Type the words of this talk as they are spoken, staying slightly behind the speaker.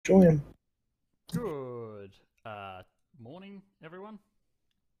Join him. Good morning, everyone.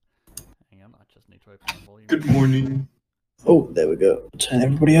 Hang on, I just need to open the volume. Good morning. Oh, there we go. Turn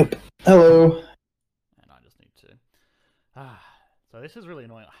everybody up. Hello. And I just need to. So this is really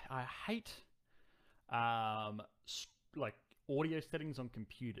annoying. I hate like audio settings on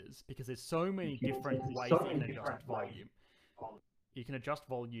computers because there's so many different ways that you can adjust volume. You can adjust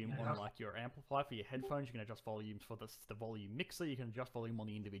volume on like your amplifier for your headphones. You can adjust volumes for the volume mixer. You can adjust volume on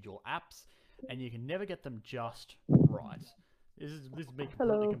the individual apps, and you can never get them just right. This is me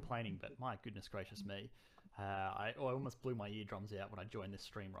completely complaining, but my goodness gracious me, I almost blew my eardrums out when I joined this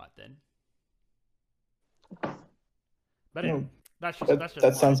stream right then. But anyway, that's just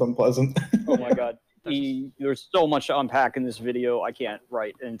that sounds unpleasant. Oh my god. There's so much to unpack in this video. I can't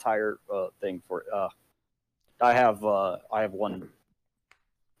write an entire thing for it. I have one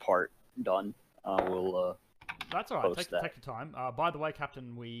part done. That's all right. Take your time. By the way,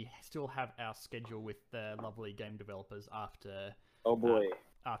 Captain, we still have our schedule with the lovely game developers after. Oh boy.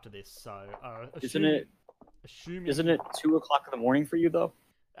 After this, so isn't it 2 o'clock in the morning for you though?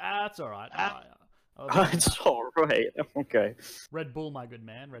 That's all right. It's all right. Okay. Red Bull, my good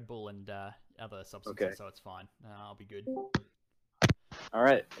man. Red Bull and other substances, so it's fine. I'll be good. All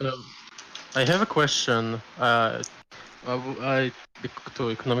right. I have a question. To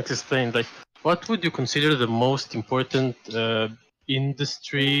economics explain, like, what would you consider the most important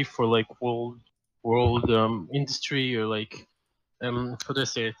industry for like world industry, or like how do I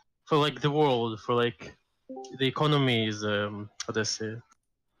say it? For like the world, for like the economy is how do I say it?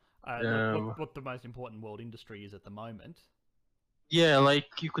 What the most important world industry is at the moment? Yeah,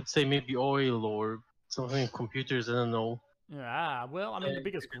 like you could say maybe oil or something, computers. I don't know. Well, I mean, the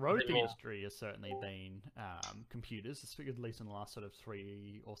biggest growth industry has certainly been computers, at least in the last sort of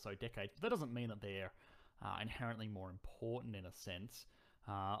 3 or so decades. But that doesn't mean that they're inherently more important in a sense.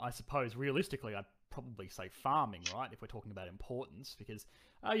 I suppose, realistically, I'd probably say farming, right, if we're talking about importance, because,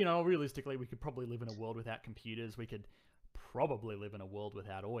 realistically, we could probably live in a world without computers. We could probably live in a world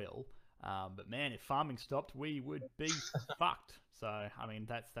without oil. But man, if farming stopped, we would be fucked. So, I mean,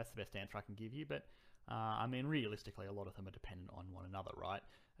 that's the best answer I can give you, but... I mean, realistically, a lot of them are dependent on one another, right?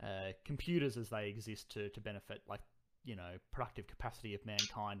 Computers, as they exist to benefit, like, productive capacity of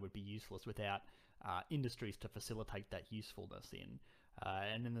mankind, would be useless without industries to facilitate that usefulness in.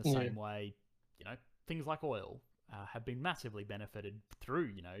 And in the same way, things like oil have been massively benefited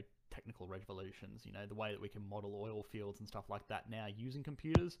through, technical revolutions. The way that we can model oil fields and stuff like that now using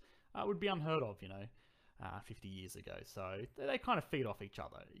computers would be unheard of, 50 years ago. So they kind of feed off each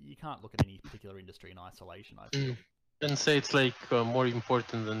other. You can't look at any particular industry in isolation, I feel. And say it's like more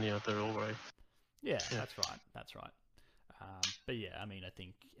important than the other, all right? Yeah, that's right. But yeah, I mean, I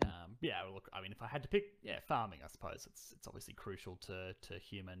think, look, I mean, if I had to pick, farming, I suppose. It's obviously crucial to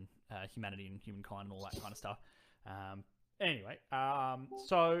humanity and humankind and all that kind of stuff. Anyway,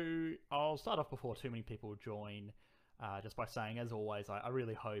 so I'll start off before too many people join. Just by saying, as always, I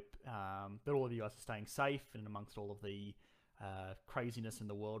really hope that all of you guys are staying safe and amongst all of the craziness in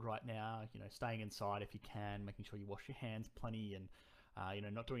the world right now. Staying inside if you can, making sure you wash your hands plenty, and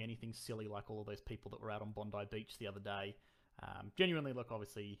not doing anything silly like all of those people that were out on Bondi Beach the other day. Genuinely, look,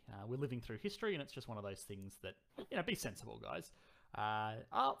 obviously, we're living through history, and it's just one of those things that, be sensible, guys.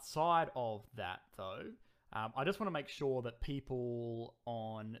 Outside of that, though, I just want to make sure that people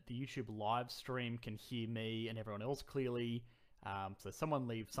on the YouTube live stream can hear me and everyone else clearly. So someone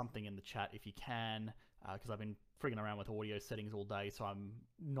leave something in the chat if you can, because I've been frigging around with audio settings all day, so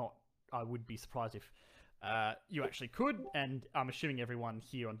I would be surprised if you actually could, and I'm assuming everyone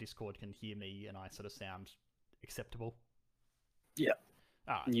here on Discord can hear me and I sort of sound acceptable. Yeah.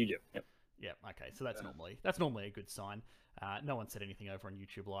 You do. Yep. Yeah, okay, so that's normally a good sign. No one said anything over on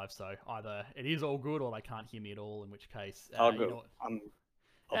YouTube Live, so either it is all good or they can't hear me at all, in which case... I'll go. I'll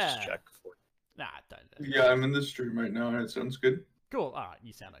just check for it. Nah, don't. Yeah, I'm in the stream right now, and it sounds good. Cool, alright,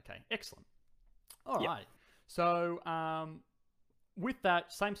 you sound okay. Excellent. Alright, so with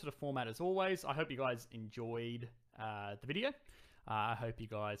that, same sort of format as always. I hope you guys enjoyed the video. I hope you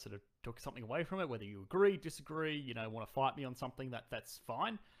guys sort of took something away from it, whether you agree, disagree, want to fight me on something, that's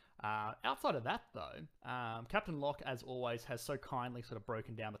fine. Outside of that, though, Captain Locke, as always, has so kindly sort of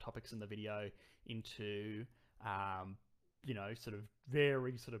broken down the topics in the video into, sort of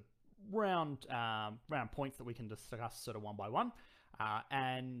very sort of round points that we can discuss sort of one by one.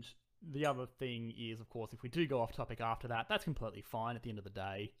 And the other thing is, of course, if we do go off topic after that, that's completely fine. At the end of the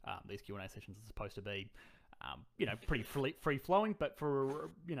day, these Q&A sessions are supposed to be, pretty free-flowing, but for,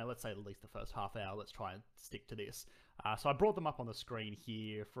 let's say at least the first half hour, let's try and stick to this. So I brought them up on the screen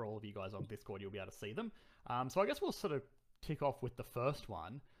here for all of you guys on Discord. You'll be able to see them. So I guess we'll sort of kick off with the first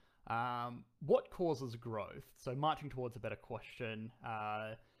one. What causes growth? So marching towards a better question.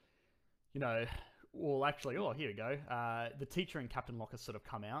 Well, actually, here we go. The teacher in Captain Lock has sort of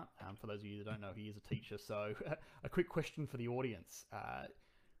come out. For those of you that don't know, he is a teacher. So a quick question for the audience.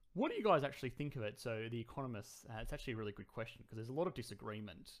 What do you guys actually think of it? So the economists, it's actually a really good question because there's a lot of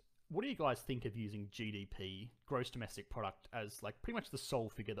disagreement. What do you guys think of using GDP, gross domestic product, as like pretty much the sole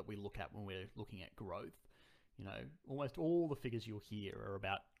figure that we look at when we're looking at growth? Almost all the figures you'll hear are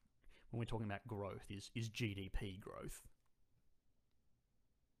about, when we're talking about growth, is GDP growth.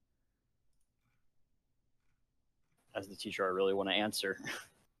 As the teacher, I really want to answer.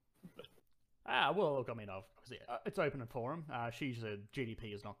 Well, look, I mean, obviously, it's open for him. She said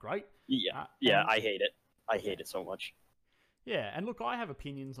GDP is not great. Yeah, I hate it. I hate it so much. Yeah, and look, I have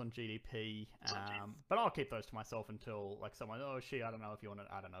opinions on GDP, but I'll keep those to myself until like someone, I don't know if your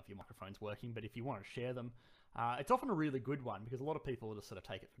microphone's working, but if you want to share them, it's often a really good one because a lot of people just sort of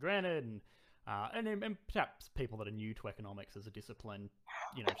take it for granted, and perhaps people that are new to economics as a discipline,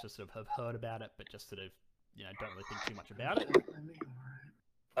 just sort of have heard about it, but just sort of, don't really think too much about it.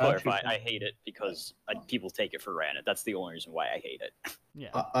 Clarify, I hate it because people take it for granted. That's the only reason why I hate it. Yeah,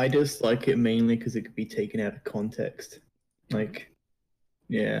 I just like it mainly because it could be taken out of context. Like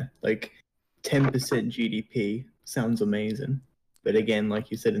 10% GDP sounds amazing, but again, like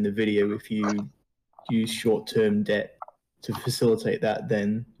you said in the video, if you use short-term debt to facilitate that,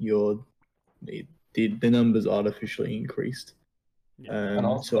 then the numbers artificially increased.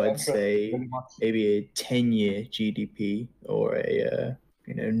 Yeah. So I'd say maybe a 10-year GDP or a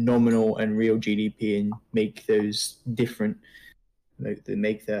nominal and real GDP, and make those different.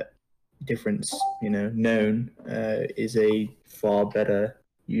 Make that difference, known, is a far better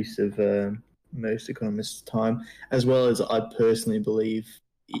use of most economists' time, as well as I personally believe.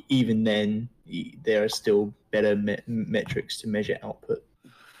 Even then, there are still better metrics to measure output.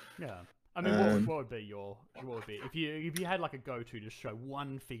 Yeah. I mean, what would be if you had like a go-to to show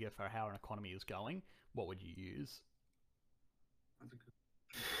one figure for how an economy is going? What would you use?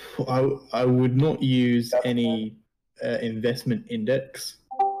 I would not use any investment index.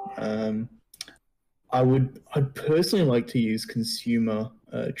 I'd personally like to use consumer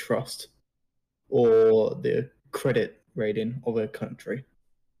trust or the credit rating of a country.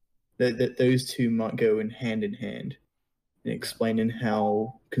 Those two might go in hand in explaining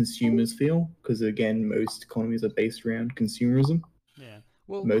how consumers feel, because again, most economies are based around consumerism. Yeah.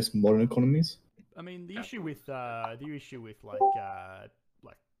 Well, most modern economies. I mean, the issue with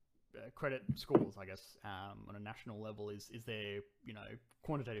credit scores, I guess, on a national level is they're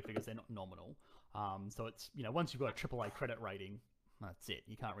quantitative figures. They're not nominal. So it's once you've got a AAA credit rating, that's it.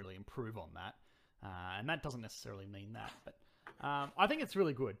 You can't really improve on that, and that doesn't necessarily mean that, but. I think it's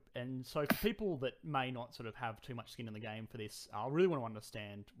really good, and so for people that may not sort of have too much skin in the game for this, I really want to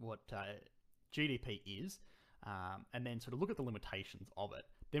understand what GDP is, and then sort of look at the limitations of it.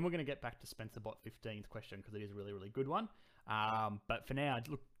 Then we're going to get back to SpencerBot 15's question because it is a really, really good one. But for now,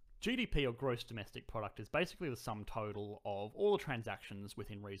 look, GDP or gross domestic product is basically the sum total of all the transactions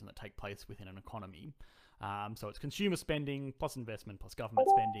within reason that take place within an economy. So it's consumer spending plus investment plus government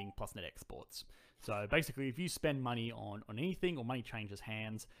spending plus net exports. So basically, if you spend money on anything or money changes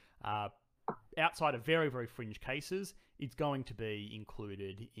hands, outside of very, very fringe cases, it's going to be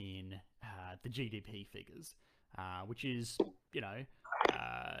included in the GDP figures, which is,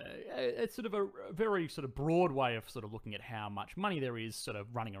 it's sort of a very sort of broad way of sort of looking at how much money there is sort of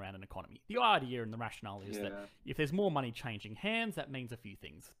running around an economy. The idea and the rationale is that if there's more money changing hands, that means a few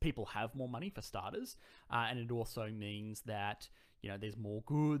things. People have more money for starters, and it also means that there's more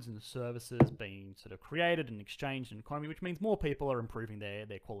goods and services being sort of created and exchanged in an economy, which means more people are improving their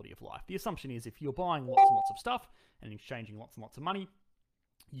quality of life. The assumption is if you're buying lots and lots of stuff and exchanging lots and lots of money,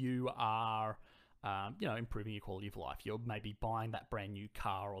 you are improving your quality of life. You're maybe buying that brand new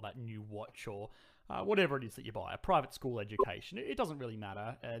car or that new watch or whatever it is that you buy, a private school education. It doesn't really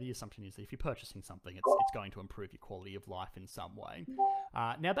matter. The assumption is that if you're purchasing something, it's going to improve your quality of life in some way.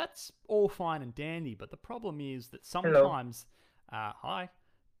 Now, that's all fine and dandy, but the problem is that sometimes...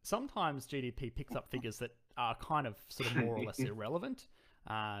 Sometimes GDP picks up figures that are kind of sort of more or less irrelevant,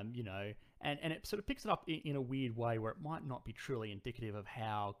 and it sort of picks it up in a weird way where it might not be truly indicative of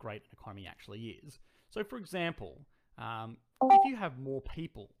how great an economy actually is. So, for example, if you have more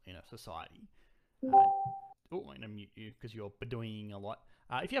people in a society, I'm going to mute you because you're doing a lot.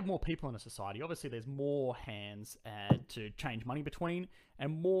 If you have more people in a society, obviously there's more hands to change money between,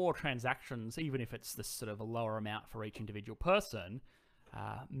 and more transactions, even if it's this sort of a lower amount for each individual person,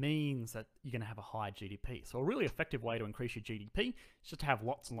 means that you're going to have a higher GDP. So a really effective way to increase your GDP is just to have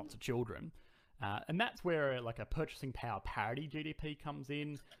lots and lots of children. And that's where like a purchasing power parity GDP comes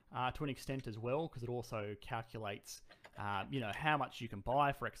in to an extent as well, because it also calculates, how much you can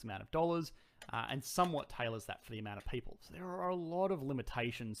buy for X amount of dollars, and somewhat tailors that for the amount of people. So there are a lot of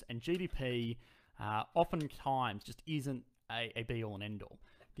limitations, and GDP oftentimes just isn't a be-all and end-all.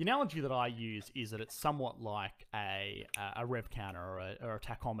 The analogy that I use is that it's somewhat like a rev counter or a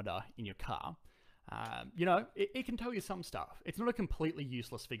tachometer in your car. It can tell you some stuff. It's not a completely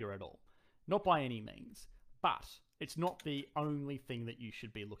useless figure at all. Not by any means. But it's not the only thing that you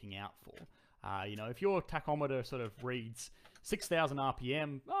should be looking out for. If your tachometer sort of reads 6,000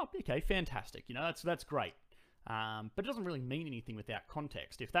 RPM, oh, okay, fantastic. That's great. But it doesn't really mean anything without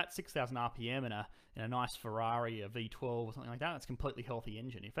context. If that's 6,000 RPM in a nice Ferrari, a V12 or something like that, that's a completely healthy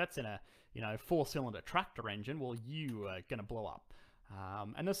engine. If that's in a 4-cylinder tractor engine, well, you are going to blow up.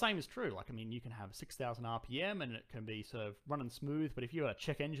 And the same is true. You can have 6,000 RPM and it can be sort of running smooth, but if you got a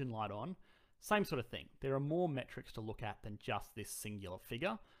check engine light on, same sort of thing. There are more metrics to look at than just this singular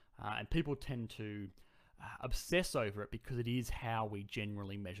figure, and people tend to obsess over it because it is how we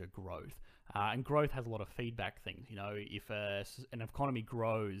generally measure growth. And growth has a lot of feedback things. If an economy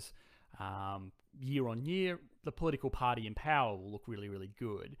grows year on year, the political party in power will look really, really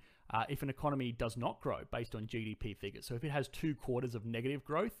good. If an economy does not grow based on GDP figures, so if it has 2 quarters of negative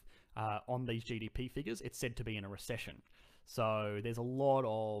growth on these GDP figures, it's said to be in a recession. So there's a lot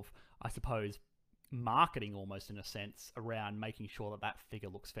of, I suppose, marketing almost in a sense around making sure that figure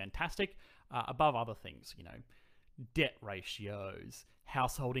looks fantastic above other things, debt ratios,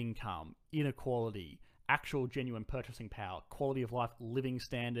 household income, inequality, actual genuine purchasing power, quality of life, living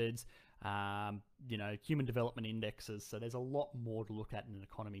standards, human development indexes. So there's a lot more to look at in an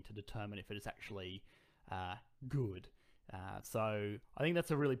economy to determine if it is actually good. So I think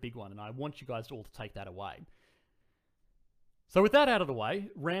that's a really big one, and I want you guys all to take that away. So with that out of the way,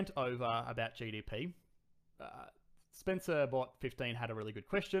 rant over about GDP. SpencerBot15 had a really good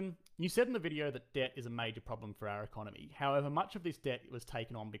question. You said in the video that debt is a major problem for our economy. However, much of this debt was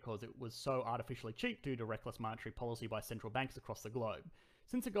taken on because it was so artificially cheap due to reckless monetary policy by central banks across the globe.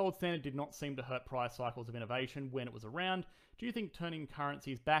 Since the gold standard did not seem to hurt price cycles of innovation when it was around, do you think turning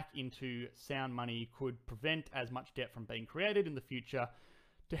currencies back into sound money could prevent as much debt from being created in the future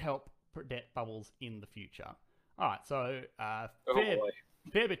to help debt bubbles in the future? All right, so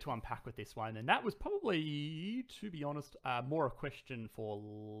fair bit to unpack with this one, and that was probably, to be honest, more a question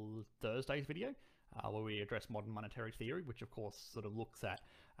for Thursday's video, where we address modern monetary theory, which of course sort of looks at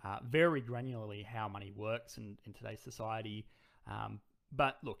very granularly how money works in today's society.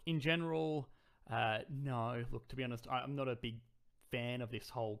 But look, in general, no. Look, to be honest, I'm not a big fan of this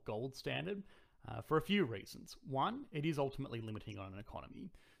whole gold standard for a few reasons. One, it is ultimately limiting on an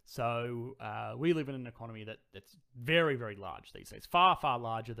economy. So we live in an economy that's very, very large these days, far, far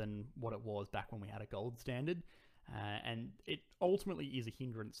larger than what it was back when we had a gold standard. And it ultimately is a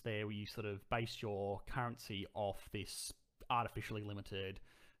hindrance there where you sort of base your currency off this artificially limited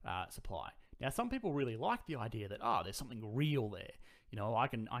supply. Now, some people really like the idea that, there's something real there. I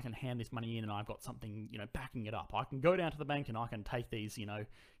can hand this money in and I've got something, backing it up. I can go down to the bank and I can take these,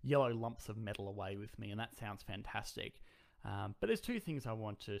 yellow lumps of metal away with me, and that sounds fantastic. But there's 2 things I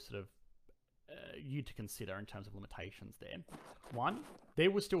want to sort of you to consider in terms of limitations there. One,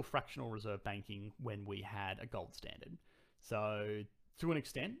 there was still fractional reserve banking when we had a gold standard. So to an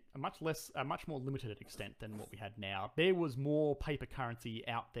extent, a much more limited extent than what we had now, there was more paper currency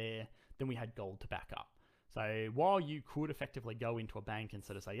out there than we had gold to back up. So while you could effectively go into a bank and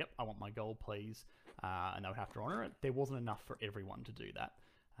sort of say, yep, I want my gold, please, and they would have to honor it, there wasn't enough for everyone to do that.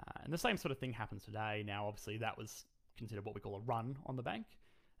 And the same sort of thing happens today. Now, obviously, that was considered what we call a run on the bank.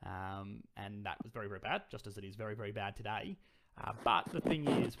 And that was very, very bad, just as it is very, very bad today. But the thing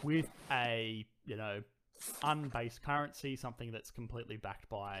is, with a, unbased currency, something that's completely backed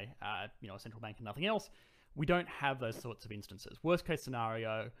by, a central bank and nothing else, we don't have those sorts of instances. Worst case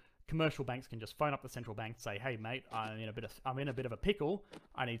scenario, commercial banks can just phone up the central bank, say, hey, mate, I'm in a bit of a pickle.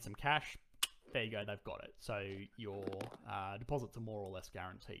 I need some cash. There you go, they've got it. So your deposits are more or less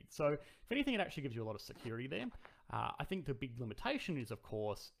guaranteed. So if anything, it actually gives you a lot of security there. I think the big limitation is, of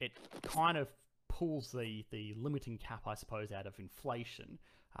course, it kind of pulls the limiting cap, I suppose, out of inflation,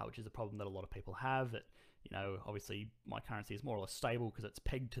 which is a problem that a lot of people have. That, obviously my currency is more or less stable because it's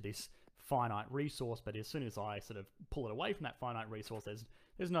pegged to this finite resource, but as soon as I sort of pull it away from that finite resource,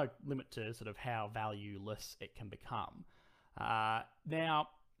 there's no limit to sort of how valueless it can become. Now,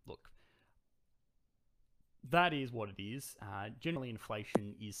 look, that is what it is. Generally,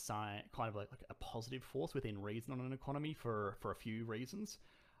 inflation is kind of like a positive force within reason on an economy for a few reasons.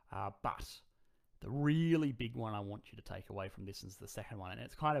 But The really big one I want you to take away from this is the second one, and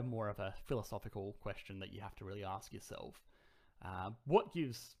it's kind of more of a philosophical question that you have to really ask yourself. What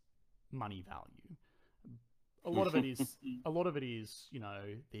gives money value? A lot of it is, you know,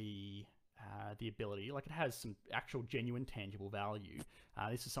 the ability, like it has some actual genuine tangible value.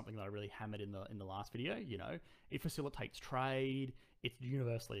 This is something that I really hammered in the last video. You know, it facilitates trade. It's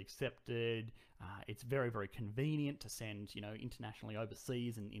universally accepted. It's very, very convenient to send, you know, internationally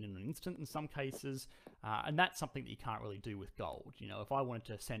overseas in an instant in some cases. And that's something that you can't really do with gold. You know, if I wanted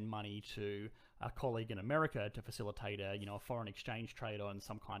to send money to a colleague in America to facilitate a, you know, a foreign exchange trade on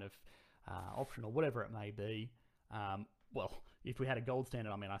some kind of option or whatever it may be, well, if we had a gold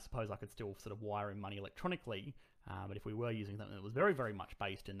standard, I mean, I suppose I could still sort of wire in money electronically, but if we were using something that was very, very much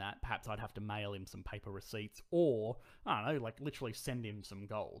based in that, perhaps I'd have to mail him some paper receipts, or, I don't know, like literally send him some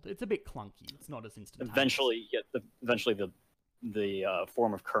gold. It's a bit clunky. It's not as instantaneous. Eventually the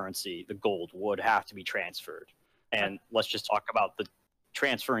form of currency, the gold, would have to be transferred. And let's just talk about the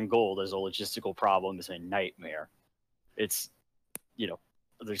transferring gold as a logistical problem is a nightmare. It's, you know,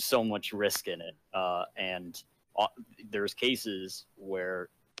 there's so much risk in it, and there's cases where,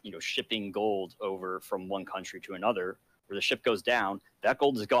 you know, shipping gold over from one country to another, where the ship goes down, that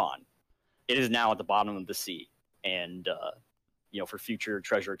gold is gone. It is now at the bottom of the sea, and you know, for future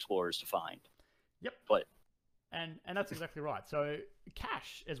treasure explorers to find. Yep. But and that's exactly right. So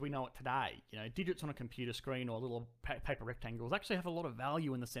cash, as we know it today, you know, digits on a computer screen or little paper rectangles actually have a lot of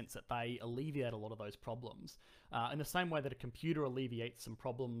value in the sense that they alleviate a lot of those problems. In the same way that a computer alleviates some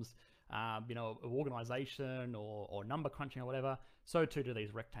problems, you know, of organization or number crunching or whatever, so too do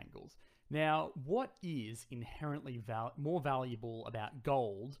these rectangles. Now, what is inherently more valuable about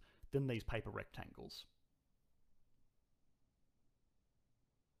gold than these paper rectangles?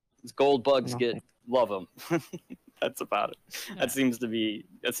 Gold bugs love them. That's about it. Yeah. That seems to be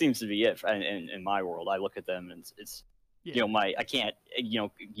it. In my world, I look at them and it's Yeah. you know, I can't, you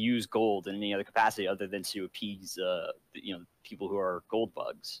know, use gold in any other capacity other than to appease you know, people who are gold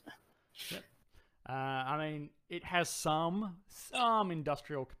bugs. Yep. I mean, it has some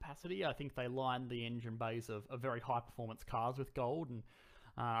industrial capacity. I think they line the engine bays of very high performance cars with gold, and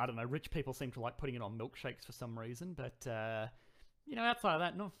I don't know, rich people seem to like putting it on milkshakes for some reason. But you know, outside of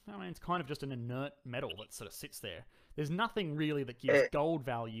that, no, I mean, it's kind of just an inert metal that sort of sits there. There's nothing really that gives gold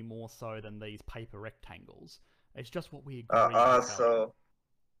value more so than these paper rectangles. It's just what we agree. Also,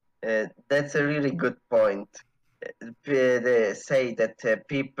 that's a really good point. They say that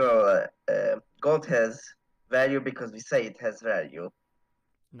people, gold has value because we say it has value.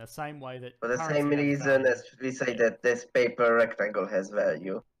 In the same way that for the same reason as we say that this paper rectangle has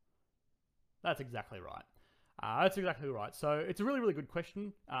value. That's exactly right. That's exactly right. So it's a really, really good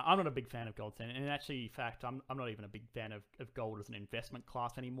question. I'm not a big fan of gold standard, and actually, in fact, I'm not even a big fan of gold as an investment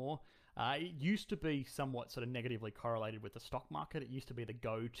class anymore. It used to be somewhat sort of negatively correlated with the stock market. It used to be the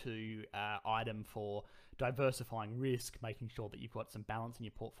go-to item for diversifying risk, making sure that you've got some balance in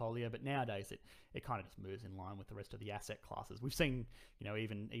your portfolio. But nowadays, it kind of just moves in line with the rest of the asset classes. We've seen, you know,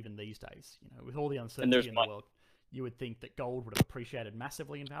 even these days, you know, with all the uncertainty in the world, you would think that gold would have appreciated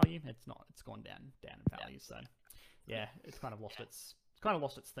massively in value. It's not. It's gone down in value. So, yeah, it's kind of lost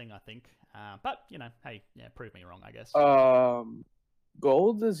its thing, I think. But you know, hey, yeah, prove me wrong, I guess.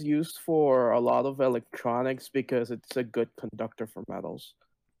 Gold is used for a lot of electronics because it's a good conductor for metals.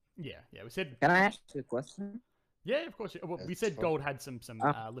 Yeah. We said. Can I ask you a question? Yeah, of course. Well, we said gold had some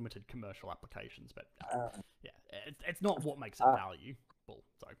limited commercial applications, but yeah, it's not what makes it valuable.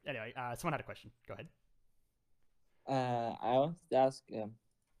 So anyway, someone had a question. Go ahead. I want to ask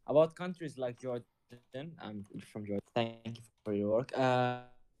about countries like Jordan. I'm from Jordan. Thank you for your work.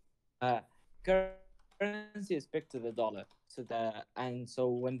 Currency is pegged to the dollar. So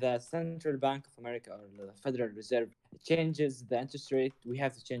when the Central Bank of America or the Federal Reserve changes the interest rate, we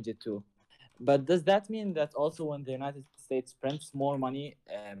have to change it too. But does that mean that also when the United States prints more money,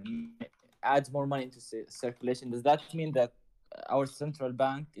 adds more money into circulation, does that mean that our central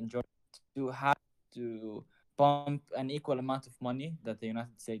bank in Jordan to have to pump an equal amount of money that the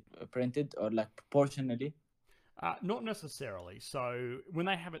United States printed, or like proportionally? Not necessarily. So when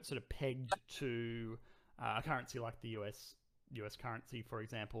they have it sort of pegged to a currency like the US currency, for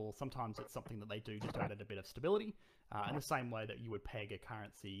example, sometimes it's something that they do just to add a bit of stability. In the same way that you would peg a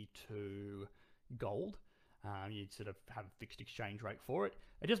currency to gold, you'd sort of have a fixed exchange rate for it.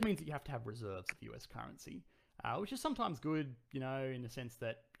 It just means that you have to have reserves of the US currency. Which is sometimes good, you know, in the sense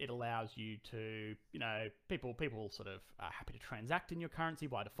that it allows you to, you know, people sort of are happy to transact in your currency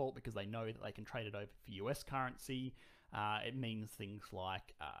by default because they know that they can trade it over for US currency. It means things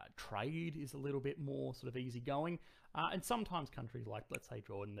like trade is a little bit more sort of easygoing. And sometimes countries like, let's say,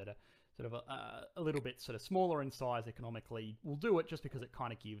 Jordan, that are sort of a little bit sort of smaller in size economically will do it just because it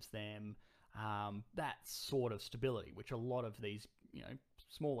kind of gives them that sort of stability, which a lot of these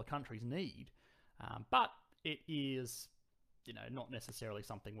smaller countries need. But it is not necessarily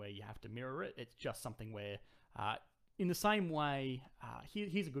something where you have to mirror it. It's just something where, in the same way,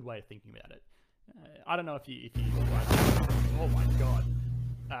 here's a good way of thinking about it. I don't know if you guys, oh my god.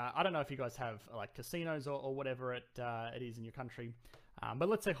 I don't know if you guys have like casinos or whatever it is in your country, but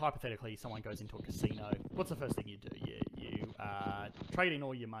let's say hypothetically someone goes into a casino. What's the first thing you do? You trade in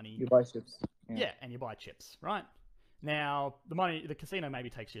all your money. You buy chips. Yeah, and you buy chips, right? Now the casino maybe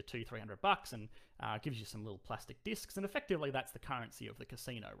takes you $200-300 and gives you some little plastic discs, and effectively that's the currency of the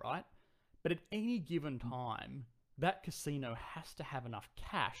casino, right? But at any given time, that casino has to have enough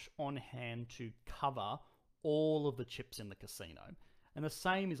cash on hand to cover all of the chips in the casino. And the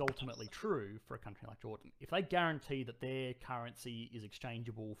same is ultimately true for a country like Jordan. If they guarantee that their currency is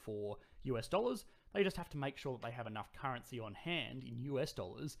exchangeable for US dollars, they just have to make sure that they have enough currency on hand in US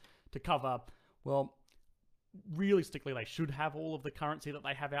dollars to cover, well, realistically, they should have all of the currency that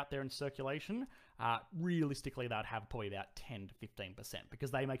they have out there in circulation. Realistically, they'd have probably about 10 to 15%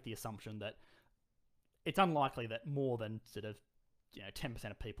 because they make the assumption that it's unlikely that more than sort of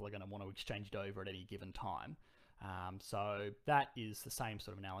 10% of people are going to want to exchange it over at any given time. So that is the same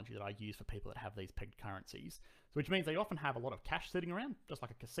sort of analogy that I use for people that have these pegged currencies. So which means they often have a lot of cash sitting around, just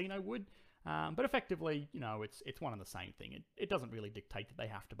like a casino would. But effectively, it's one and the same thing. It doesn't really dictate that they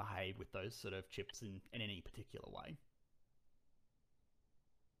have to behave with those sort of chips in any particular way.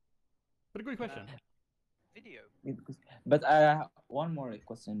 But a good question. Video. But one more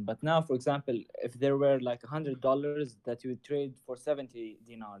question. But now, for example, if there were like $100 that you would trade for 70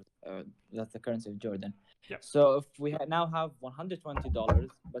 dinars, that's the currency of Jordan. Yep. So if we now have $120,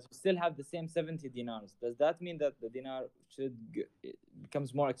 but we still have the same 70 dinars, does that mean that the dinar it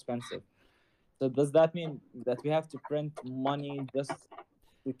becomes more expensive? So does that mean that we have to print money just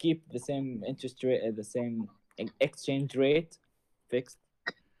to keep the same interest rate, the same exchange rate fixed?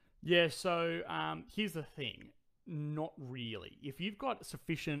 Yeah, so here's the thing. Not really. If you've got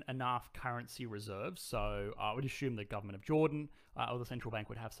sufficient enough currency reserves, so I would assume the government of Jordan or the central bank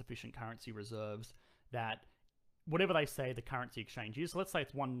would have sufficient currency reserves that whatever they say the currency exchange is, so let's say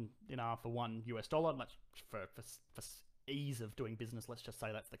it's $1 dinar for $1 US dollar, for ease of doing business, let's just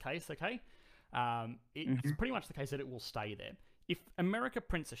say that's the case, okay? It's pretty much the case that it will stay there. If America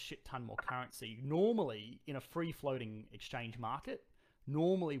prints a shit ton more currency, normally in a free-floating exchange market,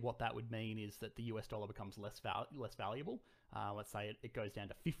 normally what that would mean is that the US dollar becomes less valuable. Let's say it goes down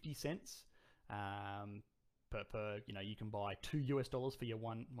to 50 cents per you can buy $2 US for your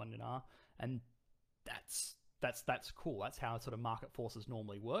one dinar, and that's cool. That's how sort of market forces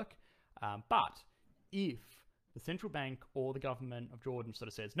normally work. But if the central bank or the government of Jordan sort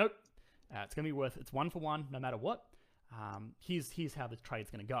of says, nope, it's going to be it's 1 for 1 no matter what, here's how the trade's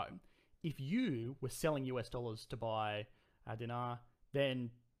going to go. If you were selling US dollars to buy a dinar, then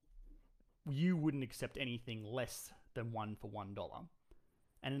you wouldn't accept anything less than 1 for $1.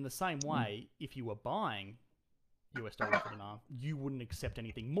 And in the same way, if you were buying US dollars for dinar, you wouldn't accept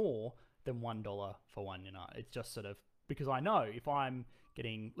anything more than $1 for $1 dinar. It's just sort of, because I know if I'm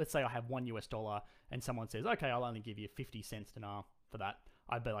getting, let's say I have $1 US and someone says, okay, I'll only give you 50 cents dinar for that,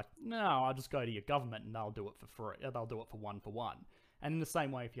 I'd be like, no, I'll just go to your government and they'll do it for free. They'll do it for 1 for 1. And in the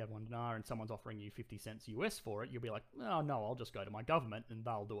same way, if you have $1 dinar and someone's offering you 50 cents US for it, you'll be like, oh, no, I'll just go to my government and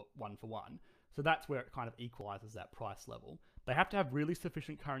they'll do it 1 for 1. So that's where it kind of equalizes that price level. They have to have really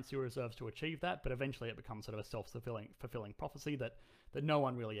sufficient currency reserves to achieve that, but eventually it becomes sort of a self-fulfilling prophecy that no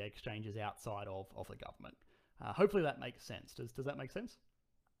one really exchanges outside of the government. Hopefully that makes sense. Does that make sense?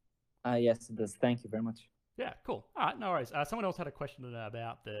 Yes, it does. Thank you very much. Yeah, cool. All right, no worries. Someone else had a question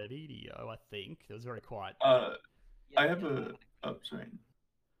about the video, I think. It was very quiet. I have a... Oh, sorry.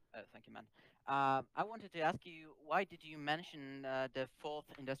 Thank you, man. I wanted to ask you, why did you mention the fourth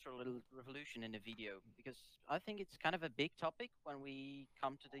industrial revolution in the video? Because I think it's kind of a big topic when we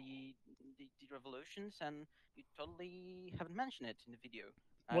come to the revolutions, and you totally haven't mentioned it in the video.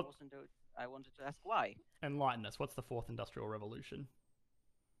 I wanted to ask why. Enlighten us. What's the fourth industrial revolution?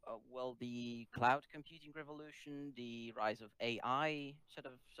 Well, the cloud computing revolution, the rise of AI,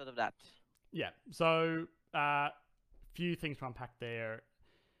 sort of that. Yeah. So, few things to unpack there.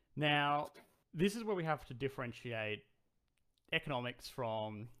 Now, this is where we have to differentiate economics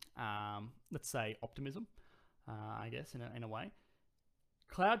from, let's say, optimism, I guess, in a way.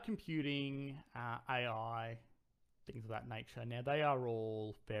 Cloud computing, AI, things of that nature. Now, they are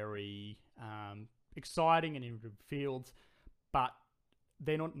all very exciting and innovative fields, but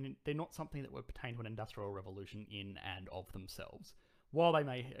they're not something that would pertain to an industrial revolution in and of themselves. while they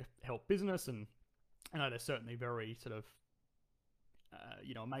may help business, and I know they're certainly very sort of,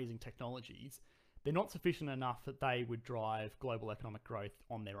 amazing technologies, they're not sufficient enough that they would drive global economic growth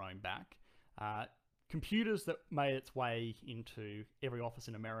on their own back. Computers that made its way into every office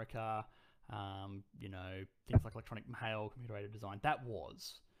in America, things like electronic mail, computer-aided design, that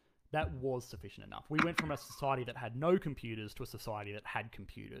was sufficient enough. We went from a society that had no computers to a society that had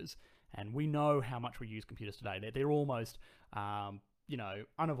computers, and we know how much we use computers today. They're almost,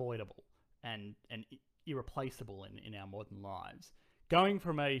 unavoidable and irreplaceable in our modern lives. Going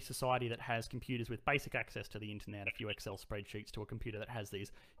from a society that has computers with basic access to the internet, a few Excel spreadsheets, to a computer that has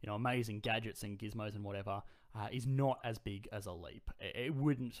these, amazing gadgets and gizmos and whatever, is not as big as a leap. It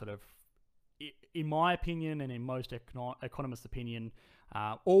wouldn't sort of, in my opinion and in most economists' opinion,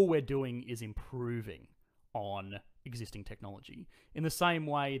 all we're doing is improving on existing technology. In the same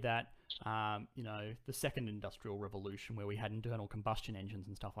way that, the second industrial revolution, where we had internal combustion engines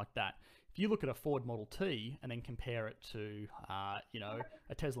and stuff like that, if you look at a Ford Model T and then compare it to,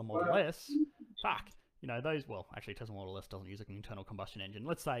 a Tesla Model S, Tesla Model S doesn't use an internal combustion engine.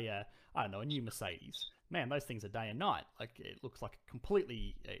 Let's say, a new Mercedes. Man, those things are day and night. Like, it looks like a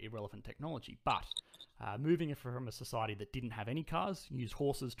completely irrelevant technology. But moving it from a society that didn't have any cars, used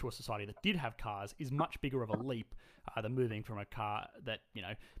horses, to a society that did have cars is much bigger of a leap than moving from a car that,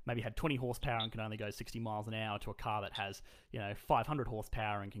 maybe had 20 horsepower and can only go 60 miles an hour to a car that has, 500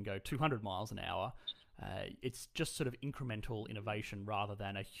 horsepower and can go 200 miles an hour. It's just sort of incremental innovation rather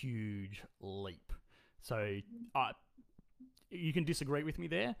than a huge leap. So you can disagree with me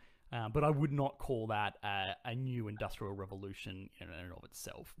there, but I would not call that a new industrial revolution in and of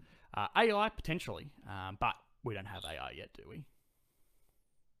itself. AI, potentially, but we don't have AI yet, do we?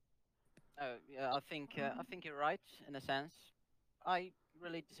 Oh, yeah, I think you're right in a sense. I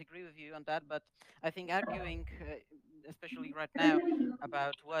really disagree with you on that, but I think arguing, especially right now,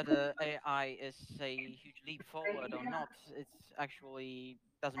 about whether AI is a huge leap forward or not, it's actually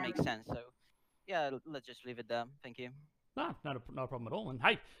doesn't make sense. So, yeah, let's just leave it there. Thank you. No, not a problem at all. And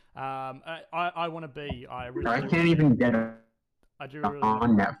hey, I want to be. I can't even get I do really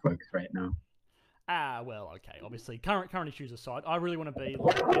on Netflix right now. Well, okay. Obviously, current issues aside, I really want to be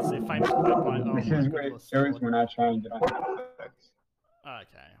like there's a famous quote by. We're not trying to get on Netflix.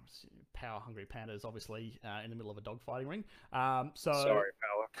 Okay, power hungry pandas, obviously in the middle of a dogfighting ring. Sorry,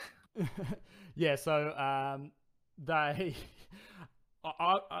 Power. Yeah. So they.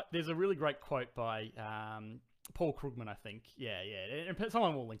 There's a really great quote by Paul Krugman, I think. Yeah. And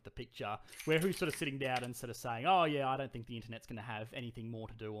someone will link the picture where who's sort of sitting down and sort of saying, "Oh yeah, I don't think the internet's going to have anything more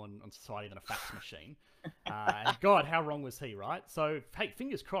to do on society than a fax machine." And God, how wrong was he, right? So hey,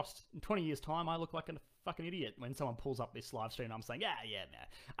 fingers crossed. In 20 years' time, I look like a fucking idiot when someone pulls up this live stream. I'm saying,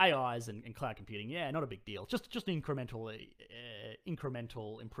 AIs and cloud computing, not a big deal. Just incremental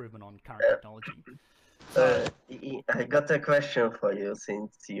improvement on current technology. I got a question for you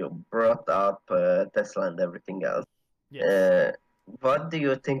since you brought up Tesla and everything else. Yes. What do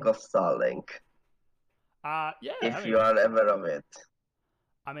you think of Starlink? If you are aware of it.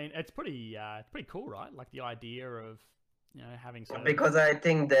 I mean, it's pretty cool, right? Like the idea of having sort of... Because I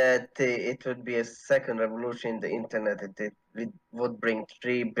think that it would be a second revolution in the internet. It would bring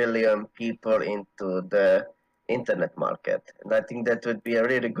 3 billion people into the internet market, and I think that would be a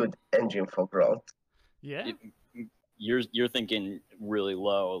really good engine for growth. Yeah, you're thinking really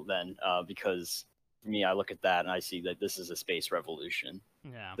low then, because for me, I look at that and I see that this is a space revolution.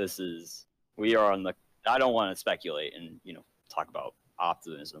 Yeah, we are on the. I don't want to speculate and talk about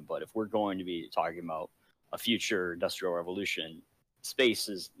optimism, but if we're going to be talking about a future industrial revolution, space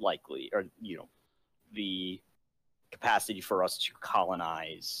is likely, or the capacity for us to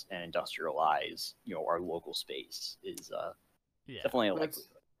colonize and industrialize, our local space is definitely a likelihood.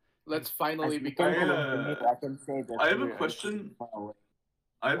 Let's finally I become. I have a question.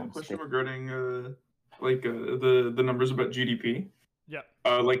 I have a question regarding the numbers about GDP. Yeah.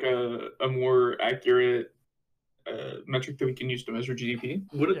 Like a more accurate metric that we can use to measure GDP.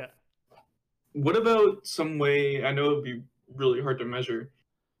 What about some way? I know it'd be really hard to measure,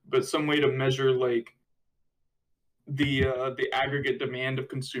 but some way to measure like the aggregate demand of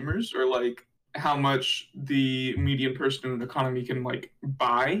consumers, or like how much the median person in an economy can like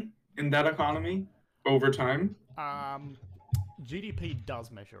buy in that economy over time. GDP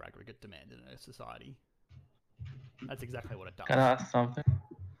does measure aggregate demand in a society. That's exactly what it does. Can I ask something?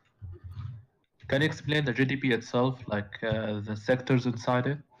 Can you explain the GDP itself, like the sectors inside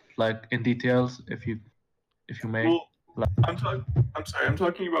it, like in details, if you may? Well, I'm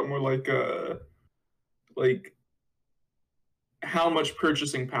talking about more like how much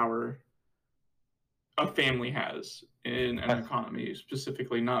purchasing power a family has in an economy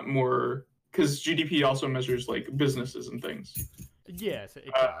specifically, not more, because GDP also measures like businesses and things. Yes,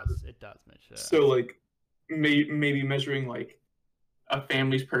 it does. It does measure. So like maybe measuring like a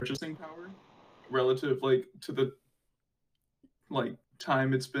family's purchasing power relative like to the like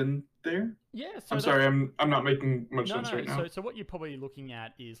time it's been there. Yeah, so I'm sorry, I'm not making much no, sense right now. So what you're probably looking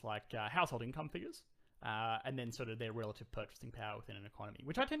at is like household income figures, and then sort of their relative purchasing power within an economy,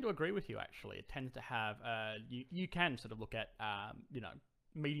 which I tend to agree with you. Actually, it tends to have you can sort of look at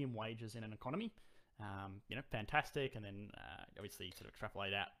medium wages in an economy, fantastic, and then obviously sort of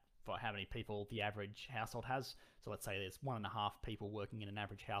extrapolate out for how many people the average household has. So let's say there's 1.5 people working in an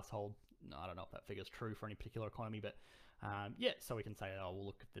average household. I don't know if that figure's true for any particular economy, but so we can say, we'll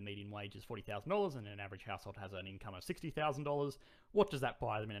look at the median wage is $40,000 and an average household has an income of $60,000. What does that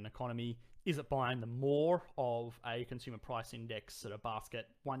buy them in an economy? Is it buying them more of a consumer price index sort of basket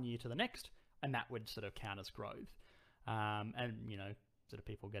 1 year to the next? And that would sort of count as growth. And, sort of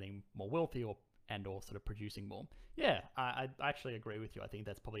people getting more wealthy or sort of producing more. Yeah, I actually agree with you. I think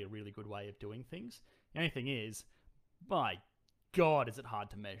that's probably a really good way of doing things. The only thing is, my God, is it hard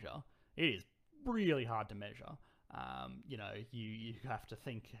to measure. It is really hard to measure. You have to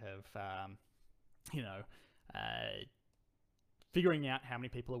think of, figuring out how many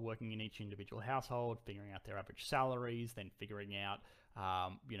people are working in each individual household, figuring out their average salaries, then figuring out,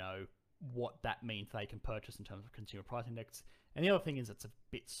 what that means they can purchase in terms of consumer price index. And the other thing is it's a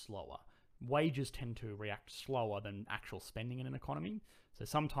bit slower. Wages tend to react slower than actual spending in an economy. So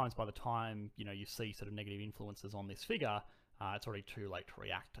sometimes by the time, you see sort of negative influences on this figure, it's already too late to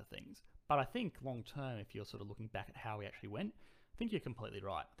react to things. But I think long term, if you're sort of looking back at how we actually went, I think you're completely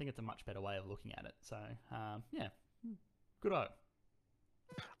right. I think it's a much better way of looking at it. So, good-o.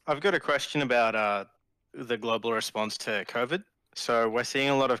 I've got a question about the global response to COVID. So we're seeing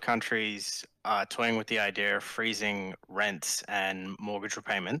a lot of countries toying with the idea of freezing rents and mortgage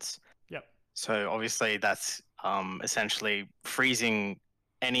repayments. Yep. So obviously that's essentially freezing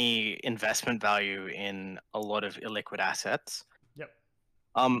any investment value in a lot of illiquid assets. Yep.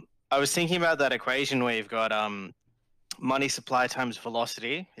 I was thinking about that equation where you've got money supply times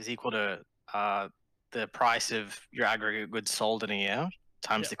velocity is equal to the price of your aggregate goods sold in a year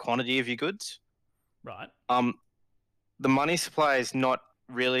times the quantity of your goods. Right. The money supply is not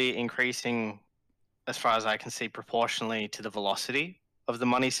really increasing, as far as I can see, proportionally to the velocity of the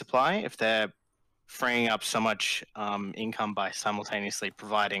money supply if they're freeing up so much income by simultaneously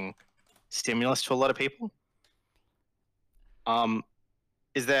providing stimulus to a lot of people.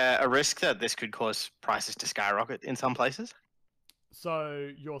 Is there a risk that this could cause prices to skyrocket in some places?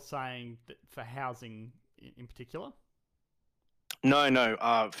 So you're saying that for housing in particular?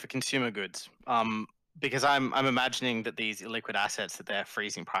 No, for consumer goods. Because I'm imagining that these illiquid assets that they're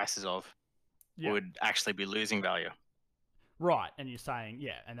freezing prices of would actually be losing value. Right, and you're saying,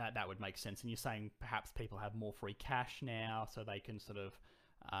 and that would make sense. And you're saying perhaps people have more free cash now, so they can sort of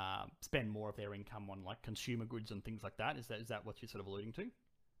spend more of their income on like consumer goods and things like that. Is that what you're sort of alluding to?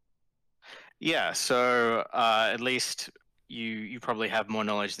 Yeah, so at least you probably have more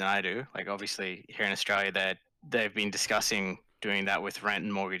knowledge than I do. Like obviously here in Australia that they've been discussing doing that with rent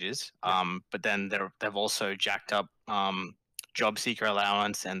and mortgages. But then they've also jacked up job seeker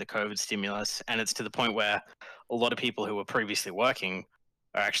allowance and the COVID stimulus, and it's to the point where a lot of people who were previously working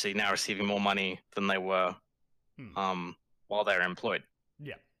are actually now receiving more money than they were while they're employed.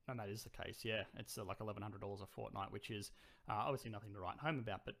 Yeah, and that is the case. Yeah, it's like $1,100 a fortnight, which is obviously nothing to write home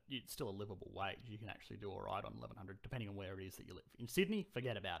about, but it's still a livable wage. You can actually do all right on $1,100, depending on where it is that you live. In Sydney,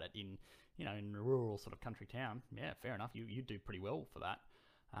 forget about it. In in a rural sort of country town, yeah, fair enough. You do pretty well for that.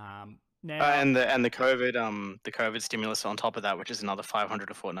 Now and the COVID stimulus on top of that, which is another $500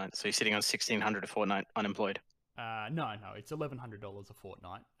 a fortnight. So you're sitting on $1,600 a fortnight unemployed. No, it's $1,100 a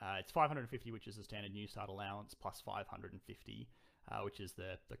fortnight. It's $550, which is the standard New Start allowance, plus $550, which is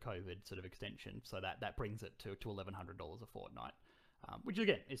the COVID sort of extension. So that brings it to $1,100 a fortnight, which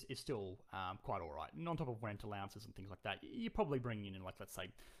again is still quite all right. And on top of rent allowances and things like that, you're probably bringing in like, let's say,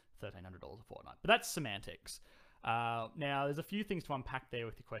 $1,300 a fortnight. But that's semantics. Now, there's a few things to unpack there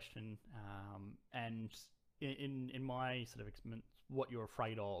with your question, and in my sort of experience, what you're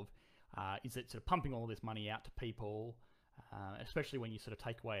afraid of is that sort of pumping all this money out to people, especially when you sort of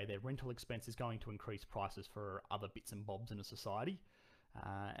take away their rental expense, is going to increase prices for other bits and bobs in a society.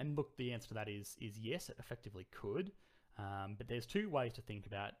 And look, the answer to that is yes, it effectively could. But there's two ways to think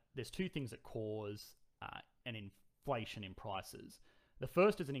about. There's two things that cause an inflation in prices. The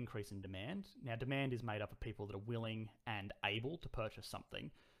first is an increase in demand. Now, demand is made up of people that are willing and able to purchase something.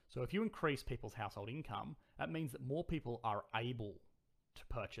 So if you increase people's household income, that means that more people are able to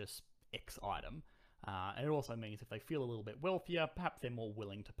purchase X item. And it also means if they feel a little bit wealthier, perhaps they're more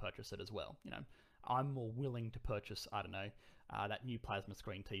willing to purchase it as well. You know, I'm more willing to purchase, I don't know, that new plasma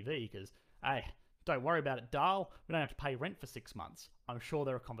screen TV because, hey, don't worry about it, Darl. We don't have to pay rent for 6 months. I'm sure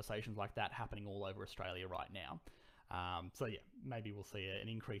there are conversations like that happening all over Australia right now. So yeah, maybe we'll see an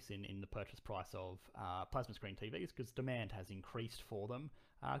increase in the purchase price of plasma screen TVs because demand has increased for them.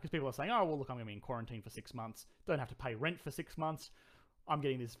 Because people are saying, oh, well, look, I'm going to be in quarantine for 6 months. Don't have to pay rent for 6 months. I'm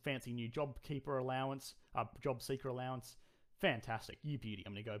getting this fancy new job seeker allowance. Fantastic, you beauty.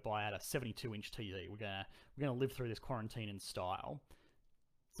 I'm going to go buy out a 72-inch TV. We're gonna live through this quarantine in style.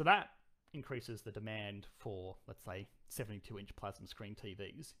 So that increases the demand for, let's say, 72-inch plasma screen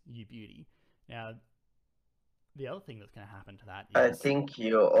TVs. You beauty. Now, the other thing that's going to happen to that is... I think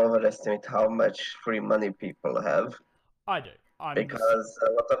you overestimate how much free money people have. I do. Because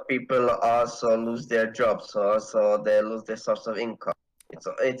a lot of people also lose their jobs, so they lose their source of income.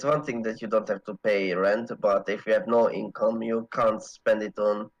 It's one thing that you don't have to pay rent, but if you have no income, you can't spend it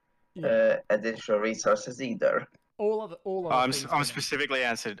on additional resources either. I'm specifically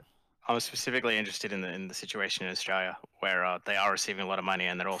interested in the situation in Australia where they are receiving a lot of money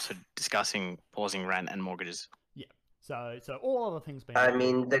and they're also discussing pausing rent and mortgages. Yeah. So all other things being... I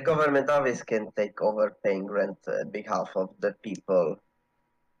mean, the government always can take over paying rent on behalf of the people.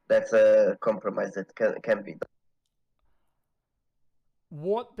 That's a compromise that can be done.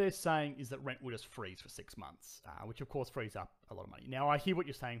 What they're saying is that rent will just freeze for 6 months, which of course frees up a lot of money. Now, I hear what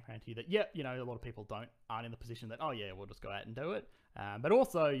you're saying, Franti, that, yeah, you know, a lot of people aren't in the position that, oh yeah, we'll just go out and do it. But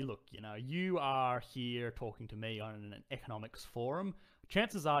also, look, you know, you are here talking to me on an economics forum.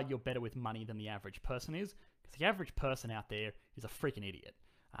 Chances are you're better with money than the average person is, because the average person out there is a freaking idiot.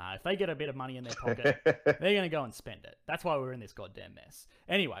 If they get a bit of money in their pocket, they're going to go and spend it. That's why we're in this goddamn mess.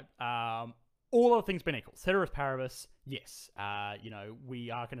 Anyway, all other things being equal, ceteris paribus, yes, you know,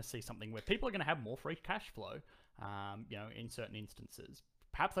 we are going to see something where people are going to have more free cash flow, you know, in certain instances.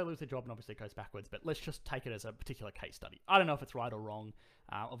 Perhaps they lose their job and obviously it goes backwards, but let's just take it as a particular case study. I don't know if it's right or wrong.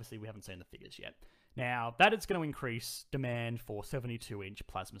 Obviously, we haven't seen the figures yet. Now, that is going to increase demand for 72-inch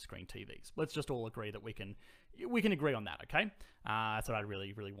plasma screen TVs. Let's just all agree that we can agree on that, okay? That's what I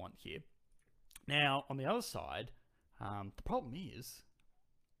really, really want here. Now, on the other side, the problem is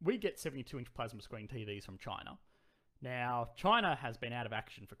we get 72-inch plasma screen TVs from China. Now, China has been out of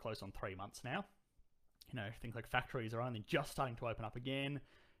action for close on 3 months now. You know, things like factories are only just starting to open up again.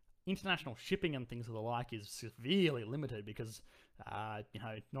 International shipping and things of the like is severely limited because, you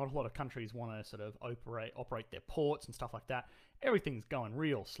know, not a lot of countries want to sort of operate their ports and stuff like that. Everything's going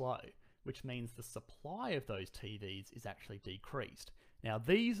real slow, which means the supply of those TVs is actually decreased. Now,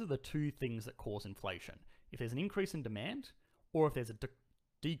 these are the two things that cause inflation. If there's an increase in demand, or if there's a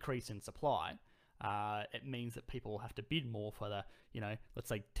decrease in supply, it means that people have to bid more for the, you know, let's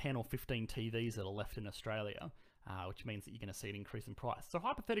say 10 or 15 TVs that are left in Australia, which means that you're going to see an increase in price. So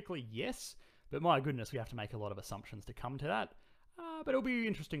hypothetically, yes, but my goodness, we have to make a lot of assumptions to come to that. But it'll be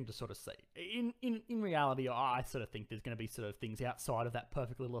interesting to sort of see. In reality, I sort of think there's going to be sort of things outside of that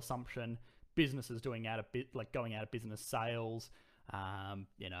perfect little assumption. Businesses going out of business, sales,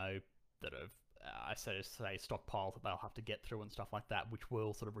 you know, that have, I say stockpiles that they'll have to get through and stuff like that, which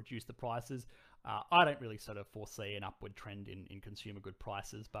will sort of reduce the prices. I don't really sort of foresee an upward trend in consumer good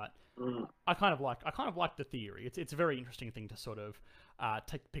prices, but I kind of like the theory. It's a very interesting thing to sort of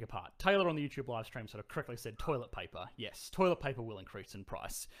pick apart. Taylor on the YouTube live stream sort of correctly said toilet paper. Yes, toilet paper will increase in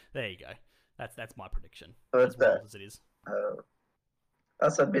price. There you go. That's my prediction. As wild as it is.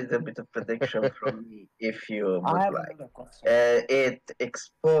 That's a bit of prediction from me, if you would like. It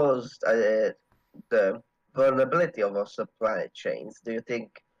exposed the vulnerability of our supply chains. Do you think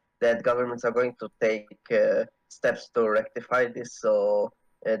that governments are going to take steps to rectify this so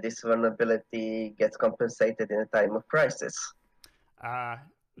this vulnerability gets compensated in a time of crisis? Do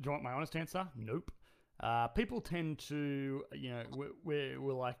you want my honest answer? Nope. People tend to, you know, we're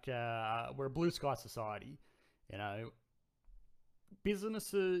like we're a blue sky society, you know.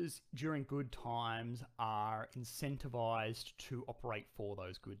 Businesses during good times are incentivized to operate for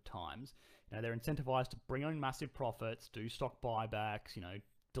those good times. You know, they're incentivized to bring on massive profits, do stock buybacks, you know,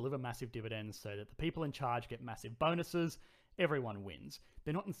 deliver massive dividends so that the people in charge get massive bonuses. Everyone wins.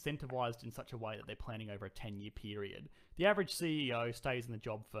 They're not incentivized in such a way that they're planning over a 10-year period. The average CEO stays in the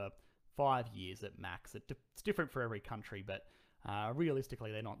job for 5 years at max. It's different for every country, but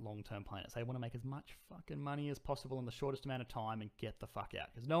realistically, they're not long-term planners. They want to make as much fucking money as possible in the shortest amount of time and get the fuck out,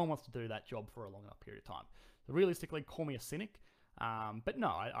 because no one wants to do that job for a long enough period of time. So realistically, call me a cynic, but no,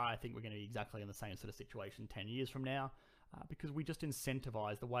 I think we're going to be exactly in the same sort of situation 10 years from now, because we just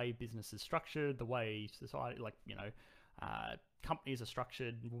incentivize the way business is structured, the way society, like, you know, companies are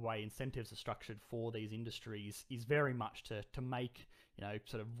structured, the way incentives are structured for these industries is very much to make,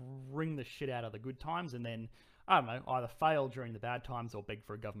 sort of wring the shit out of the good times and then, I don't know, either fail during the bad times or beg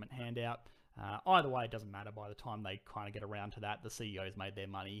for a government handout. Either way, it doesn't matter. By the time they kind of get around to that, the CEOs made their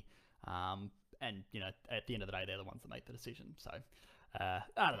money. And, at the end of the day, they're the ones that make the decision. So, I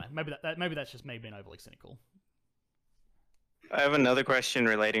don't know. Maybe that's just me being overly cynical. I have another question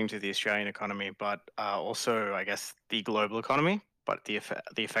relating to the Australian economy, but also, I guess, the global economy. But the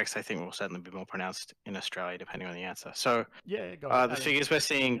effects, I think, will certainly be more pronounced in Australia, depending on the answer. So, yeah, go ahead. The figures we're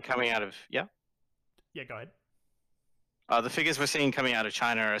seeing coming out of Yeah, go ahead. The figures we're seeing coming out of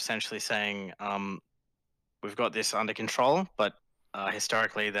China are essentially saying we've got this under control, but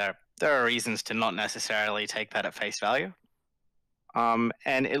historically there are reasons to not necessarily take that at face value. And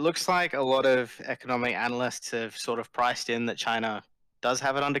it looks like a lot of economic analysts have sort of priced in that China does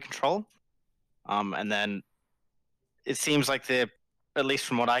have it under control. And then it seems like at least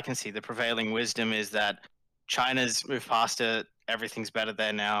from what I can see, the prevailing wisdom is that China's moved past it, everything's better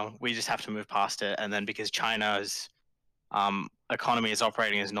there now, we just have to move past it. And then because China's economy is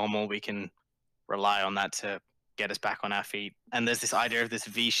operating as normal, we can rely on that to get us back on our feet. And there's this idea of this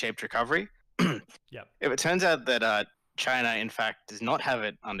V-shaped recovery. Yep. If it turns out that China, in fact, does not have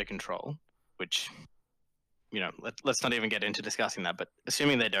it under control, which, let's not even get into discussing that, but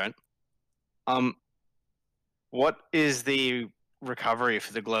assuming they don't, what is the recovery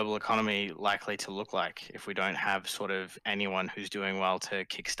for the global economy likely to look like if we don't have sort of anyone who's doing well to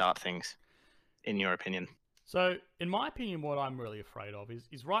kickstart things, in your opinion? So, in my opinion, what I'm really afraid of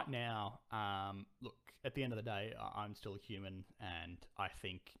is right now, look, at the end of the day, I'm still a human, and I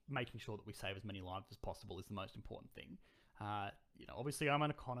think making sure that we save as many lives as possible is the most important thing. Obviously I'm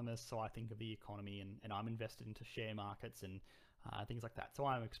an economist, so I think of the economy, and I'm invested into share markets and things like that. So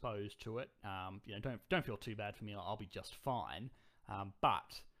I'm exposed to it. Don't feel too bad for me. I'll be just fine.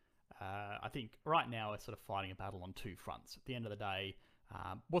 But I think right now we're sort of fighting a battle on two fronts. At the end of the day,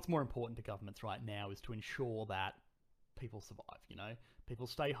 what's more important to governments right now is to ensure that people survive, people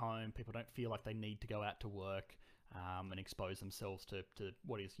stay home, people don't feel like they need to go out to work and expose themselves to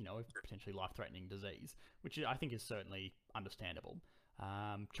what is, a potentially life-threatening disease, which I think is certainly understandable.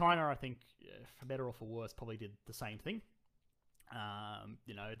 China, I think, for better or for worse, probably did the same thing.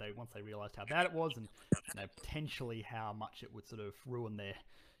 Once they realized how bad it was and potentially how much it would sort of ruin their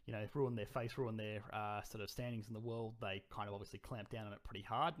face, ruin their sort of standings in the world, they kind of obviously clamped down on it pretty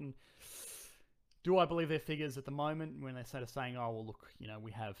hard. And do I believe their figures at the moment when they're sort of saying, oh, well, look,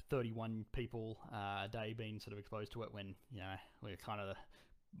 we have 31 people a day being sort of exposed to it when, we're kind of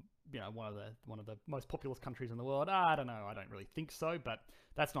one of the most populous countries in the world? I don't know. I don't really think so, but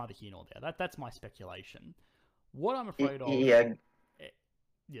that's neither here nor there. That's my speculation. What I'm afraid of... Yeah.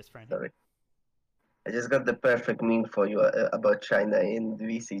 Yes, Frank. Sorry. I just got the perfect meme for you about China in the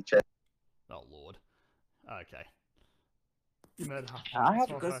VC chat. Oh, Lord. Okay. I have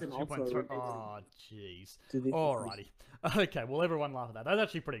a question also. Oh, jeez. Alrighty. Okay, well, everyone laughed at that. That's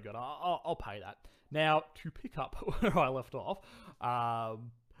actually pretty good. I'll pay that. Now, to pick up where I left off,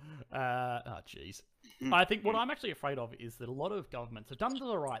 jeez. I think what I'm actually afraid of is that a lot of governments have done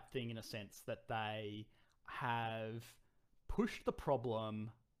the right thing in a sense that they have pushed the problem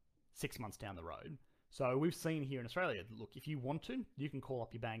 6 months down the road. So we've seen here in Australia, look, if you want to, you can call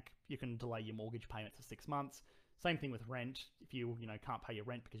up your bank, you can delay your mortgage payments for 6 months. Same thing with rent. If you can't pay your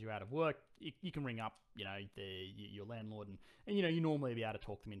rent because you're out of work, you can ring up your landlord and you normally be able to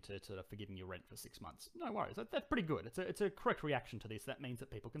talk them into sort of forgiving your rent for 6 months. No worries. That's pretty good. It's a correct reaction to this. That means that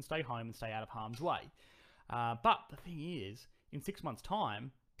people can stay home and stay out of harm's way. But the thing is, in 6 months'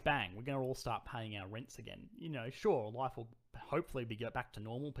 time, bang, we're going to all start paying our rents again. Sure, life will hopefully be back to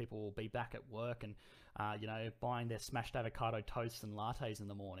normal. People will be back at work and buying their smashed avocado toasts and lattes in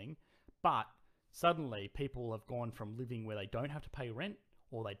the morning. But suddenly, people have gone from living where they don't have to pay rent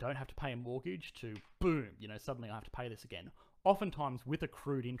or they don't have to pay a mortgage to, boom, suddenly I have to pay this again. Oftentimes with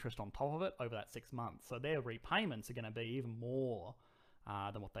accrued interest on top of it over that 6 months. So their repayments are going to be even more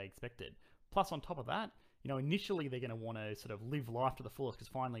than what they expected. Plus, on top of that, initially they're going to want to sort of live life to the fullest because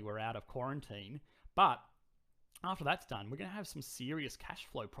finally we're out of quarantine. But after that's done, we're going to have some serious cash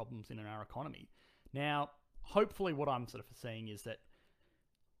flow problems in our economy. Now, hopefully what I'm sort of foreseeing is that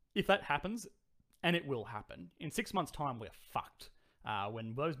if that happens, and it will happen, in 6 months' time, we're fucked.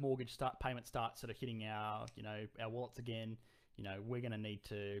 When those mortgage payments start sort of hitting our wallets again, we're going to need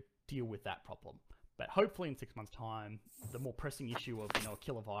to deal with that problem. But hopefully in 6 months' time, the more pressing issue of a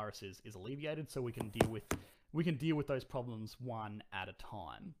killer virus is alleviated, so we can deal with those problems one at a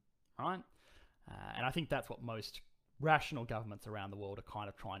time, right? And I think that's what most rational governments around the world are kind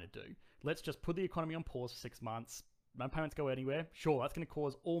of trying to do. Let's just put the economy on pause for 6 months, no payments go anywhere. Sure, that's going to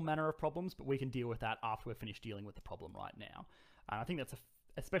cause all manner of problems, but we can deal with that after we're finished dealing with the problem right now. And I think that's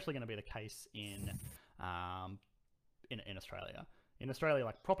especially going to be the case in Australia. In Australia,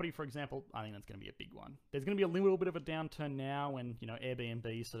 like property, for example, I think that's going to be a big one. There's going to be a little bit of a downturn now when, you know,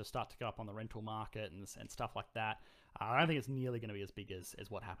 Airbnb sort of start to go up on the rental market and stuff like that. I don't think it's nearly going to be as big as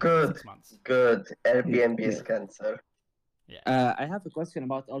what happened in 6 months. Good. Airbnb is cancer. Yeah. I have a question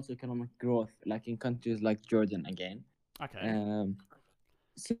about also economic growth, like in countries like Jordan again. Okay.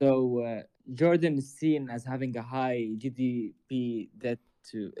 So Jordan is seen as having a high GDP debt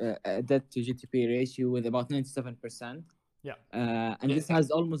to GDP ratio with about 97%. Yeah. And this has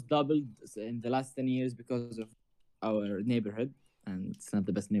almost doubled in the last 10 years because of our neighborhood, and it's not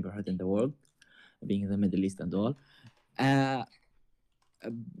the best neighborhood in the world, being in the Middle East and all.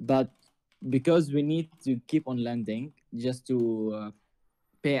 But because we need to keep on lending just to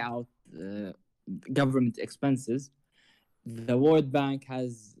pay out government expenses, the World Bank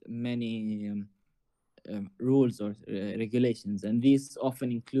has many rules or regulations, and these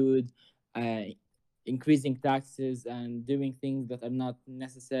often include increasing taxes and doing things that are not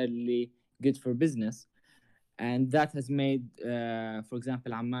necessarily good for business. And that has made, for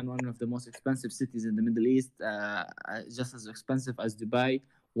example, Amman one of the most expensive cities in the Middle East, just as expensive as Dubai,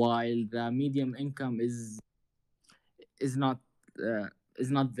 while the medium income is not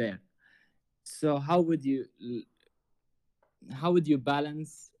there. So how would you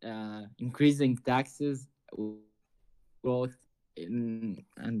balance increasing taxes, growth, and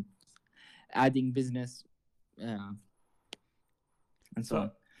adding business, and so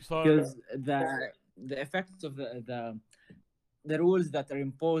on? Because the effects of the rules that are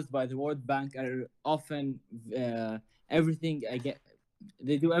imposed by the World Bank are often everything again.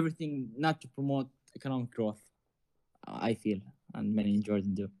 They do everything not to promote economic growth, I feel, and many in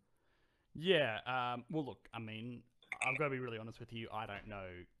Jordan do. Yeah. Well, look, I mean, I've got to be really honest with you. I don't know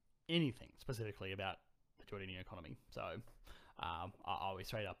anything specifically about the Jordanian economy, so I'll be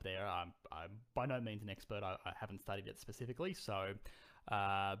straight up there. I'm by no means an expert. I haven't studied it specifically, so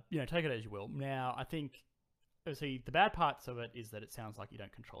take it as you will. Now, I think, obviously, the bad parts of it is that it sounds like you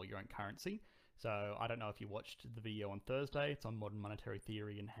don't control your own currency. So I don't know if you watched the video on Thursday. It's on modern monetary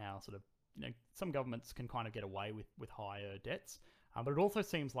theory and how sort of some governments can kind of get away with higher debts, but it also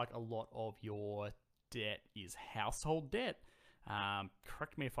seems like a lot of your debt is household debt.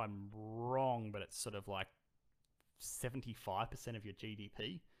 Correct me if I'm wrong, but it's sort of like 75% of your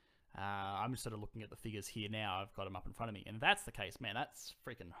GDP. I'm just sort of looking at the figures here now. I've got them up in front of me. And if that's the case, man, that's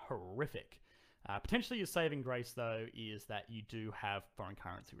freaking horrific. Potentially your saving grace, though, is that you do have foreign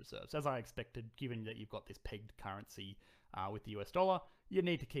currency reserves. As I expected, given that you've got this pegged currency with the US dollar, you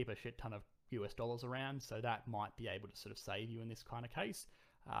need to keep a shit ton of US dollars around, so that might be able to sort of save you in this kind of case.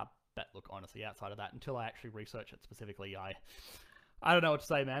 But look, honestly, outside of that, until I actually research it specifically, I don't know what to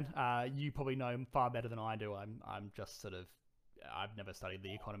say, man. You probably know far better than I do. I'm just sort of, I've never studied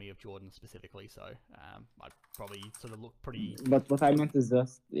the economy of Jordan specifically, so I probably sort of look pretty... But what I meant is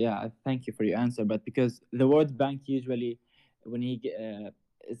just, thank you for your answer, but because the World Bank usually, when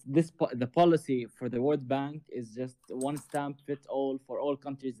the policy for the World Bank is just one stamp fit all for all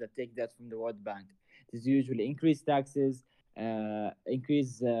countries that take that from the World Bank. It is usually increase taxes,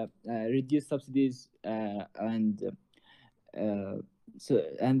 reduce subsidies, and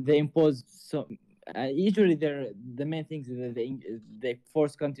they impose some... usually, the main things is that they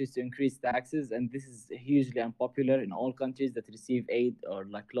force countries to increase taxes, and this is hugely unpopular in all countries that receive aid or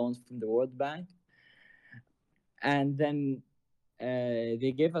like loans from the World Bank. And then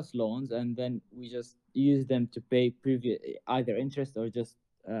they gave us loans, and then we just use them to pay either interest or just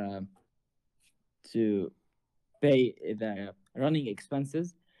to pay the running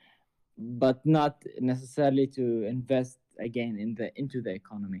expenses, but not necessarily to invest again into the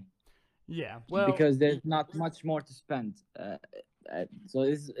economy. Yeah, well, because there's not much more to spend. So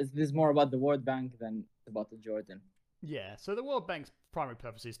this is more about the World Bank than about the Jordan. Yeah, so the World Bank's primary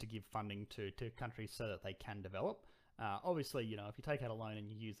purpose is to give funding to countries so that they can develop. Obviously, if you take out a loan and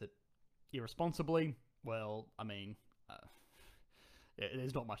you use it irresponsibly, well, I mean,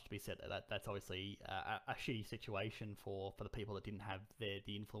 there's not much to be said there. That's obviously a shitty situation for the people that didn't have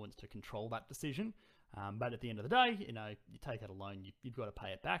the influence to control that decision. But at the end of the day, you take out a loan, you've got to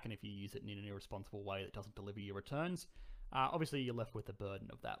pay it back, and if you use it in an irresponsible way that doesn't deliver your returns, obviously you're left with the burden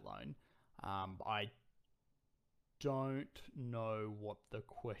of that loan. I don't know what the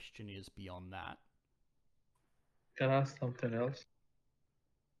question is beyond that. Can I ask something else?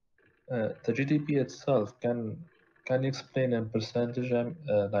 The GDP itself, can you explain in percentage?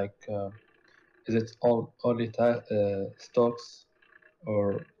 Is it only stocks,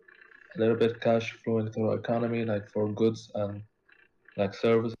 or a little bit cash flowing into our economy, like for goods and like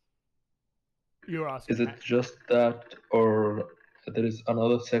services. You're asking. Is it just that, or there is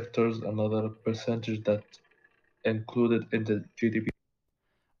another sectors, another percentage that included in the GDP?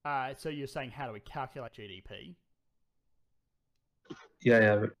 So you're saying how do we calculate GDP?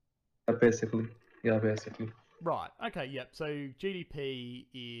 Yeah, basically. Yeah, basically. Right. Okay. Yep. So GDP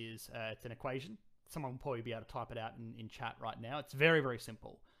is it's an equation. Someone will probably be able to type it out in chat right now. It's very, very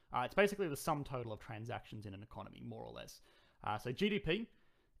simple. It's basically the sum total of transactions in an economy, more or less. So GDP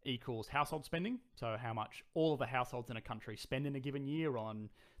equals household spending. So how much all of the households in a country spend in a given year on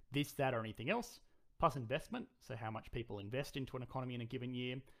this, that, or anything else. Plus investment. So how much people invest into an economy in a given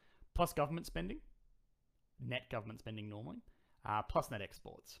year. Plus government spending. Net government spending normally. Plus net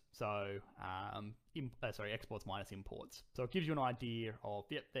exports. So, exports minus imports. So it gives you an idea of,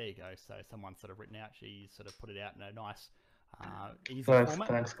 yep, there you go. So someone's sort of written out, she's sort of put it out in a nice, easy format.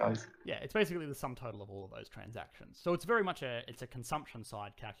 Thanks, guys. Yeah, it's basically the sum total of all of those transactions. So it's very much it's a consumption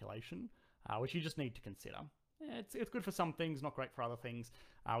side calculation, which you just need to consider. Yeah, it's good for some things, not great for other things.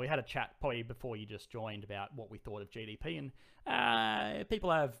 We had a chat probably before you just joined about what we thought of GDP, and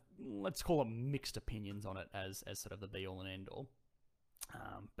people have, let's call it, mixed opinions on it as sort of the be all and end all.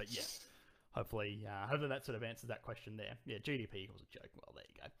 But yeah, hopefully that sort of answers that question there. Yeah, GDP equals a joke. Well, there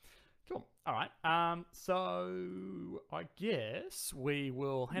you go. Cool. All right. So I guess we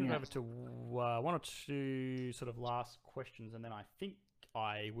will hand it over to one or two sort of last questions, and then I think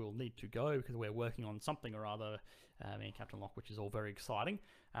I will need to go because we're working on something or other, me and Captain Locke, which is all very exciting.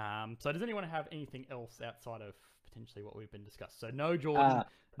 So does anyone have anything else outside of potentially what we've been discussed? So no Jordan,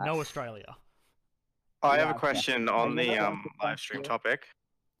 no Australia. I have a question on the live stream topic.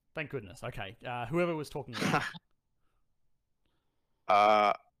 Thank goodness. Okay. Whoever was talking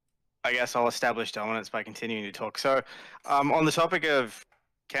I guess I'll establish dominance by continuing to talk. So, on the topic of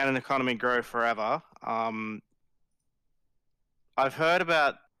can an economy grow forever, I've heard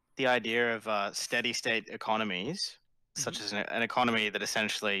about the idea of steady state economies, such as an economy that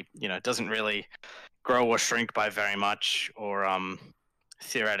essentially, doesn't really grow or shrink by very much, or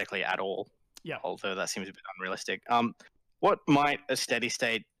theoretically at all. Yeah. Although that seems a bit unrealistic. What might a steady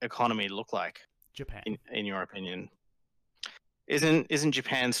state economy look like? Japan. In your opinion, isn't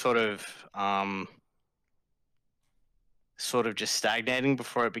Japan sort of just stagnating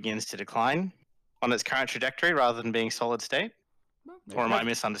before it begins to decline on its current trajectory, rather than being solid state? Or am I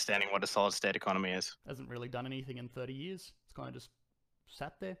misunderstanding what a solid state economy is? Hasn't really done anything in 30 years. It's kind of just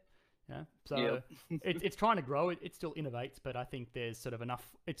sat there. Yeah. So it's trying to grow. It still innovates, but I think there's sort of enough.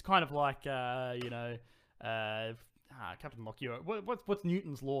 It's kind of like, Captain Locke, what's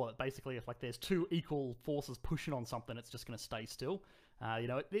Newton's law? That basically, if like there's two equal forces pushing on something, it's just going to stay still.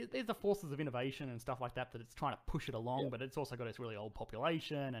 There's the forces of innovation and stuff like that it's trying to push it along, but it's also got its really old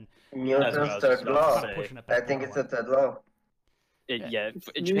population and Newton's third law. I think it's a third law.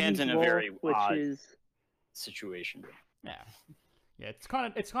 Japan's in a very odd situation. Yeah, it's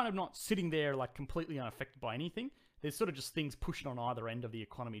kind of not sitting there like completely unaffected by anything. There's sort of just things pushing on either end of the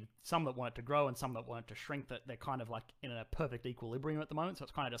economy. Some that want it to grow and some that want it to shrink. That they're kind of like in a perfect equilibrium at the moment. So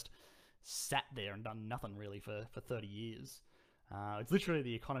it's kind of just sat there and done nothing really for 30 years. It's literally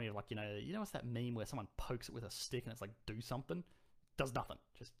the economy of like, what's that meme where someone pokes it with a stick and it's like, do something? Does nothing.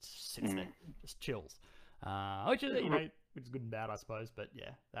 Just sits there. Just chills. Which is, which is good and bad, I suppose. But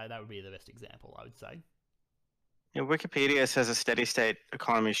yeah, that would be the best example, I would say. Yeah, Wikipedia says a steady state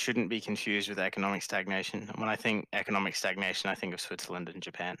economy shouldn't be confused with economic stagnation. And when I think economic stagnation, I think of Switzerland and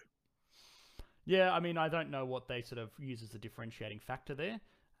Japan. Yeah, I mean, I don't know what they sort of use as a differentiating factor there.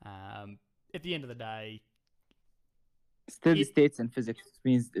 At the end of the day, steady states in physics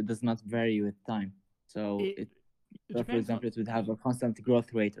means it does not vary with time. So, for example, it would have a constant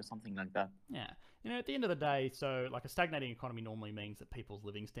growth rate or something like that. Yeah. At the end of the day, so like a stagnating economy normally means that people's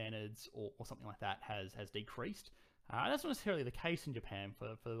living standards or something like that has decreased. That's not necessarily the case in Japan.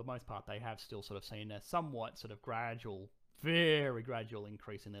 For the most part, they have still sort of seen a somewhat sort of gradual, very gradual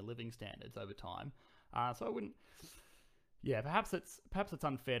increase in their living standards over time. So I wouldn't. Yeah, perhaps it's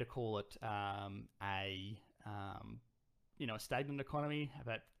unfair to call it a stagnant economy.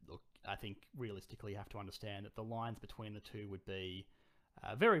 But look, I think realistically, you have to understand that the lines between the two would be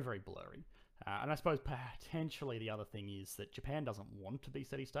very, very blurry. And I suppose potentially the other thing is that Japan doesn't want to be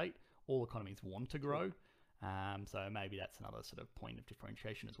steady state. All economies want to grow. So maybe that's another sort of point of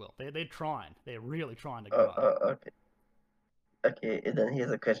differentiation as well. They're trying. They're really trying to grow. Okay, then here's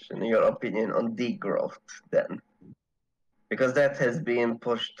a question. Your opinion on degrowth then. Because that has been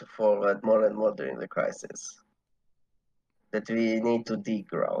pushed forward more and more during the crisis. That we need to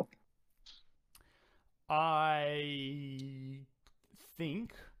degrow. I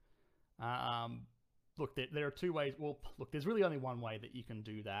think Look, there are two ways. Well, look, there's really only one way that you can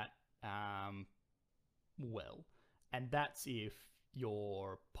do that well, and that's if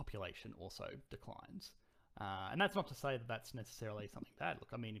your population also declines. And that's not to say that that's necessarily something bad. Look,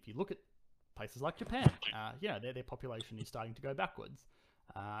 I mean, if you look at places like Japan, their population is starting to go backwards.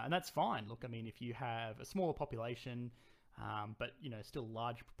 And that's fine. Look, I mean, if you have a smaller population, but still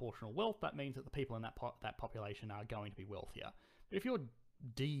large proportional wealth, that means that the people in that population are going to be wealthier. But if you're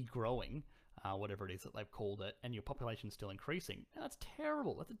degrowing, whatever it is that they've called it, and your population is still increasing, that's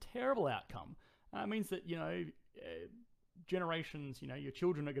terrible. That's a terrible outcome. It means that generations, your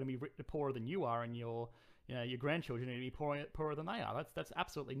children are going to be poorer than you are, and your grandchildren are going to be poorer than they are. That's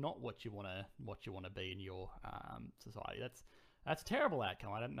absolutely not what you want to be in your society. That's a terrible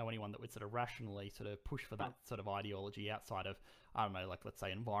outcome. I don't know anyone that would sort of rationally sort of push for that sort of ideology outside of, I don't know, like let's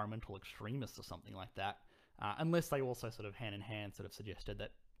say environmental extremists or something like that, unless they also sort of hand in hand sort of suggested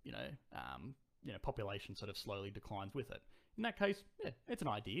that population sort of slowly declines with it. In that case, yeah, it's an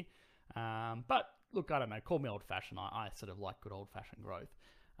idea. But look, I don't know, call me old-fashioned. I sort of like good old-fashioned growth,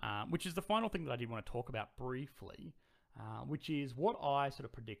 which is the final thing that I did want to talk about briefly, which is what I sort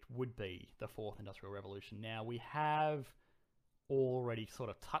of predict would be the fourth industrial revolution. Now, we have already sort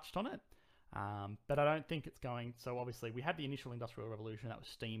of touched on it, but I don't think it's going. So obviously we had the initial industrial revolution, that was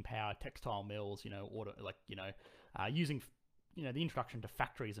steam power, textile mills, using the introduction to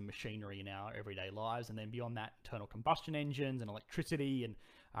factories and machinery in our everyday lives, and then beyond that, internal combustion engines and electricity, and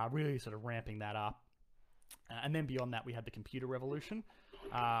really sort of ramping that up. And then beyond that, we had the computer revolution.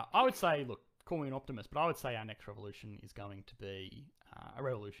 I would say, look, call me an optimist, but I would say our next revolution is going to be a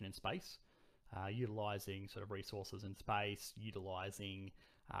revolution in space. Utilizing sort of resources in space, utilizing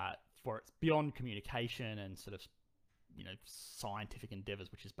for its beyond communication and sort of scientific endeavors,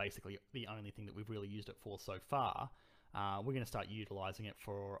 which is basically the only thing that we've really used it for so far. We're going to start utilizing it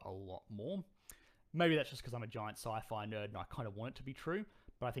for a lot more. Maybe that's just because I'm a giant sci-fi nerd and I kind of want it to be true,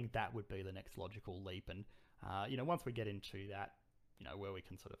 but I think that would be the next logical leap. And once we get into that, where we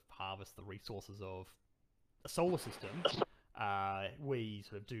can sort of harvest the resources of a solar system, we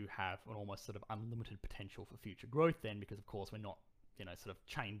sort of do have an almost sort of unlimited potential for future growth then, because of course we're not, sort of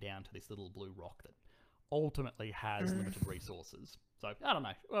chained down to this little blue rock that ultimately has limited resources. So, I don't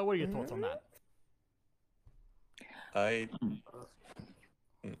know. Well, what are your thoughts on that?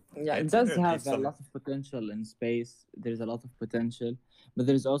 Yeah, it does have a lot of potential in space. There's a lot of potential, but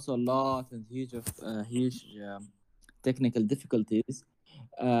there's also a lot and huge technical difficulties.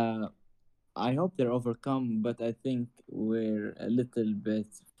 I hope they're overcome, but I think we're a little bit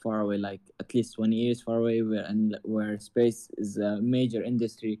far away, like at least 20 years far away, where space is a major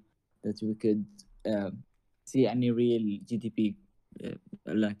industry that we could see any real GDP,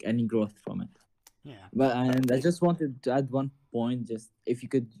 like any growth from it. Yeah. And I just wanted to add one point, just if you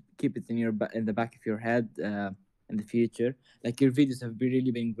could keep it in the back of your head in the future. Like, your videos have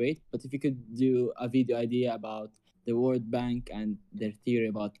really been great, but if you could do a video idea about the World Bank and their theory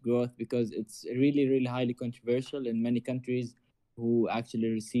about growth, because it's really, really highly controversial in many countries who actually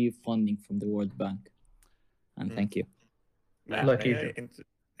receive funding from the World Bank. And thank you. May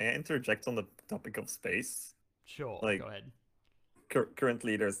I interject on the topic of space? Sure, go ahead.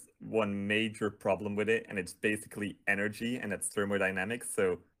 Currently, there's one major problem with it, and it's basically energy, and it's thermodynamics.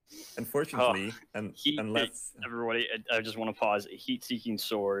 So, unfortunately, unless everybody, I just want to pause. Heat-seeking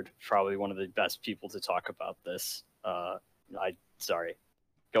sword, probably one of the best people to talk about this. Sorry,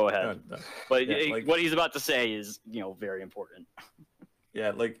 go ahead. No. But yeah, what he's about to say is, very important.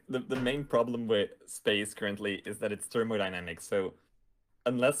 Yeah, like the main problem with space currently is that it's thermodynamics. So,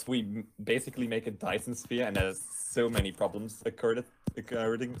 unless we basically make a Dyson sphere, and there's so many problems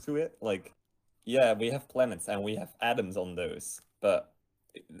according to it, like, yeah, we have planets and we have atoms on those, but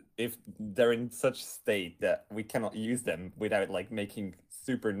if they're in such state that we cannot use them without like making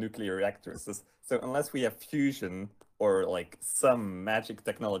super nuclear reactors, so unless we have fusion or like some magic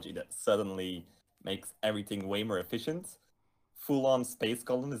technology that suddenly makes everything way more efficient, full-on space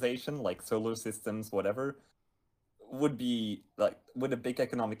colonization, like solar systems, whatever, would be like, with a big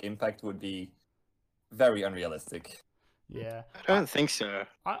economic impact, would be very unrealistic. Yeah, I don't think so.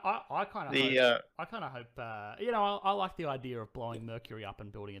 I kind of hope. I like the idea of blowing Mercury up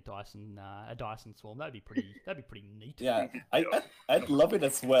and building a Dyson swarm. That'd be pretty neat. Yeah, I'd love it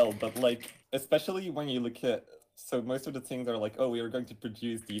as well. But like, especially when you look at, so most of the things are like, oh, we are going to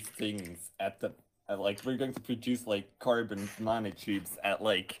produce these things at the. Like, we're going to produce like carbon nanotubes at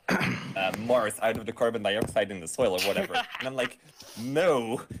like Mars out of the carbon dioxide in the soil or whatever. And I'm like,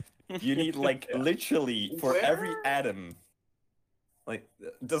 no, you need like literally for every atom, like,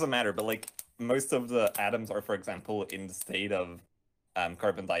 it doesn't matter, but like most of the atoms are, for example, in the state of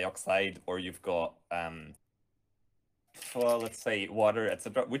carbon dioxide, or you've got well, let's say water,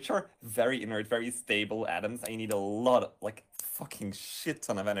 etc., which are very inert, very stable atoms. I need a lot of, like, fucking shit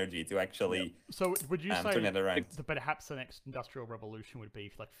ton of energy to actually So would you say turn it around. perhaps the next industrial revolution would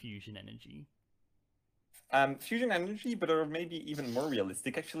be like fusion energy? Fusion energy, but or maybe even more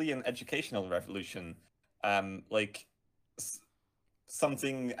realistic, actually, an educational revolution. Like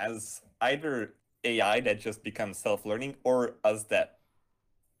something as either AI that just becomes self-learning, or us that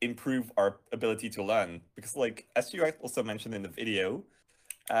improve our ability to learn. Because, like, as you also mentioned in the video,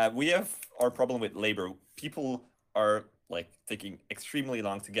 we have our problem with labor. People are like taking extremely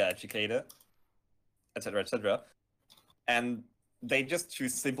long to get educated, etc., etc., and they just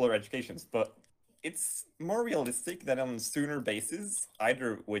choose simpler educations. But it's more realistic that on sooner basis,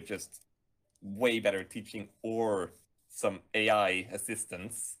 either with just way better teaching or some AI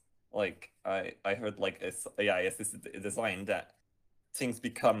assistance. Like I heard like a AI assisted design that things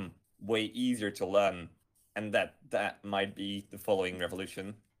become way easier to learn, and that might be the following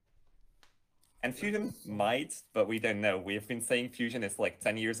revolution. And fusion might, but we don't know. We've been saying fusion is like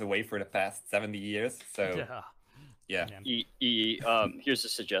 10 years away for the past 70 years, so yeah. Here's a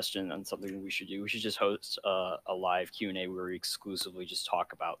suggestion on something we should do. We should just host a live Q&A where we exclusively just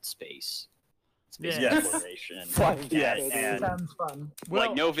talk about space. Space exploration. Sounds fun.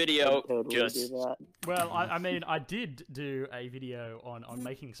 Like, no video, just... Well, I mean, I did do a video on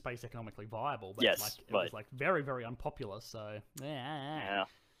making space economically viable, but Yes, it was like very, very unpopular, so Yeah.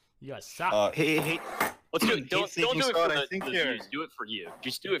 you guys suck. Let's do it. Don't do it for the views. Do it for you.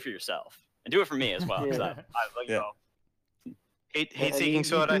 Just do it for yourself. And do it for me as well. 'Cause you know. Heat-seeking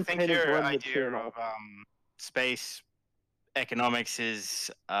sword, I think your idea of space economics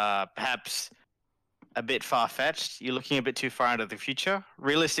is perhaps a bit far-fetched. You're looking a bit too far into the future.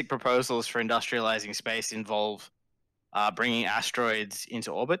 Realistic proposals for industrializing space involve bringing asteroids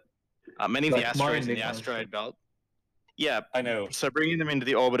into orbit. Many of the asteroids in the asteroid belt. Yeah, I know. So bringing them into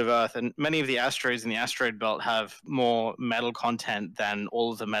the orbit of Earth, and many of the asteroids in the asteroid belt have more metal content than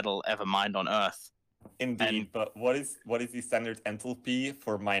all of the metal ever mined on Earth. Indeed, but what is the standard enthalpy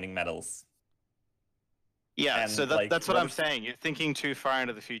for mining metals? Yeah, And, so like, that's what what I'm is- saying. You're thinking too far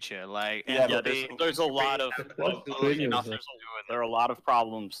into the future. Like, Yeah, Yeah, but there's a lot of nothing. there are a lot of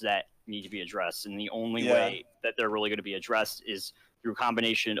problems that need to be addressed, and the only Yeah. way that they're really going to be addressed is through a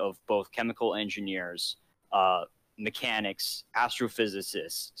combination of both chemical engineers, mechanics,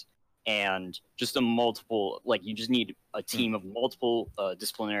 astrophysicists, and just a multiple. Like, you just need a team of multiple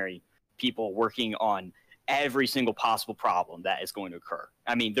disciplinary people working on every single possible problem that is going to occur.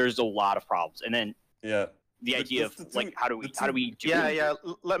 I mean, there's a lot of problems, and then the idea of like how do we do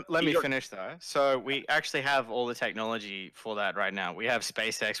Let me finish though. So we actually have all the technology for that right now. We have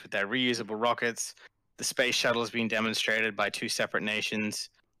SpaceX with their reusable rockets. The space shuttle is being demonstrated by 2 separate nations.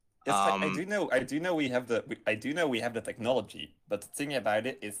 Yes, I do know we have the technology, but the thing about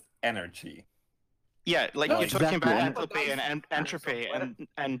it is energy. Yeah, like No, you're talking exactly. about enthalpy and entropy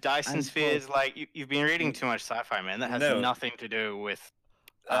and Dyson spheres. Like you've been reading too much sci-fi, man. That has No. nothing to do with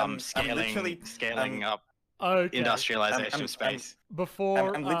I'm scaling literally- up Okay. industrialization of space.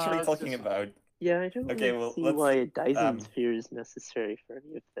 Before I'm literally talking about. Yeah, I don't Okay, really well, see let's- why a Dyson sphere is necessary for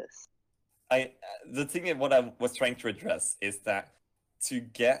any of this. The thing is, what I was trying to address is that to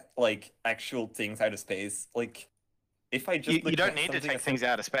get like actual things out of space, like if I just You look don't at need to something take as things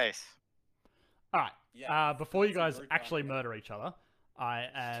out of space. All right. Before you guys actually murder each other, I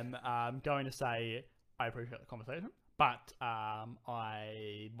am going to say I appreciate the conversation, but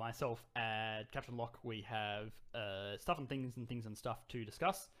I myself and Captain Locke, we have stuff and things and stuff to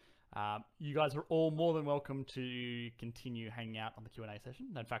discuss. You guys are all more than welcome to continue hanging out on the Q&A session.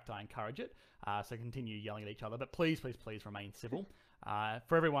 In fact, I encourage it. So continue yelling at each other, but please remain civil.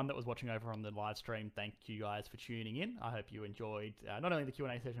 For everyone that was watching over on the live stream, thank you guys for tuning in. I hope you enjoyed not only the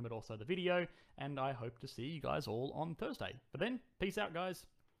Q&A session, but also the video, and I hope to see you guys all on Thursday. But then, peace out, guys.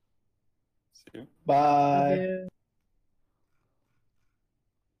 See you. Bye.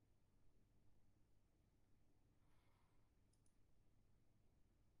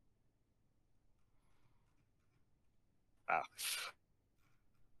 Ah.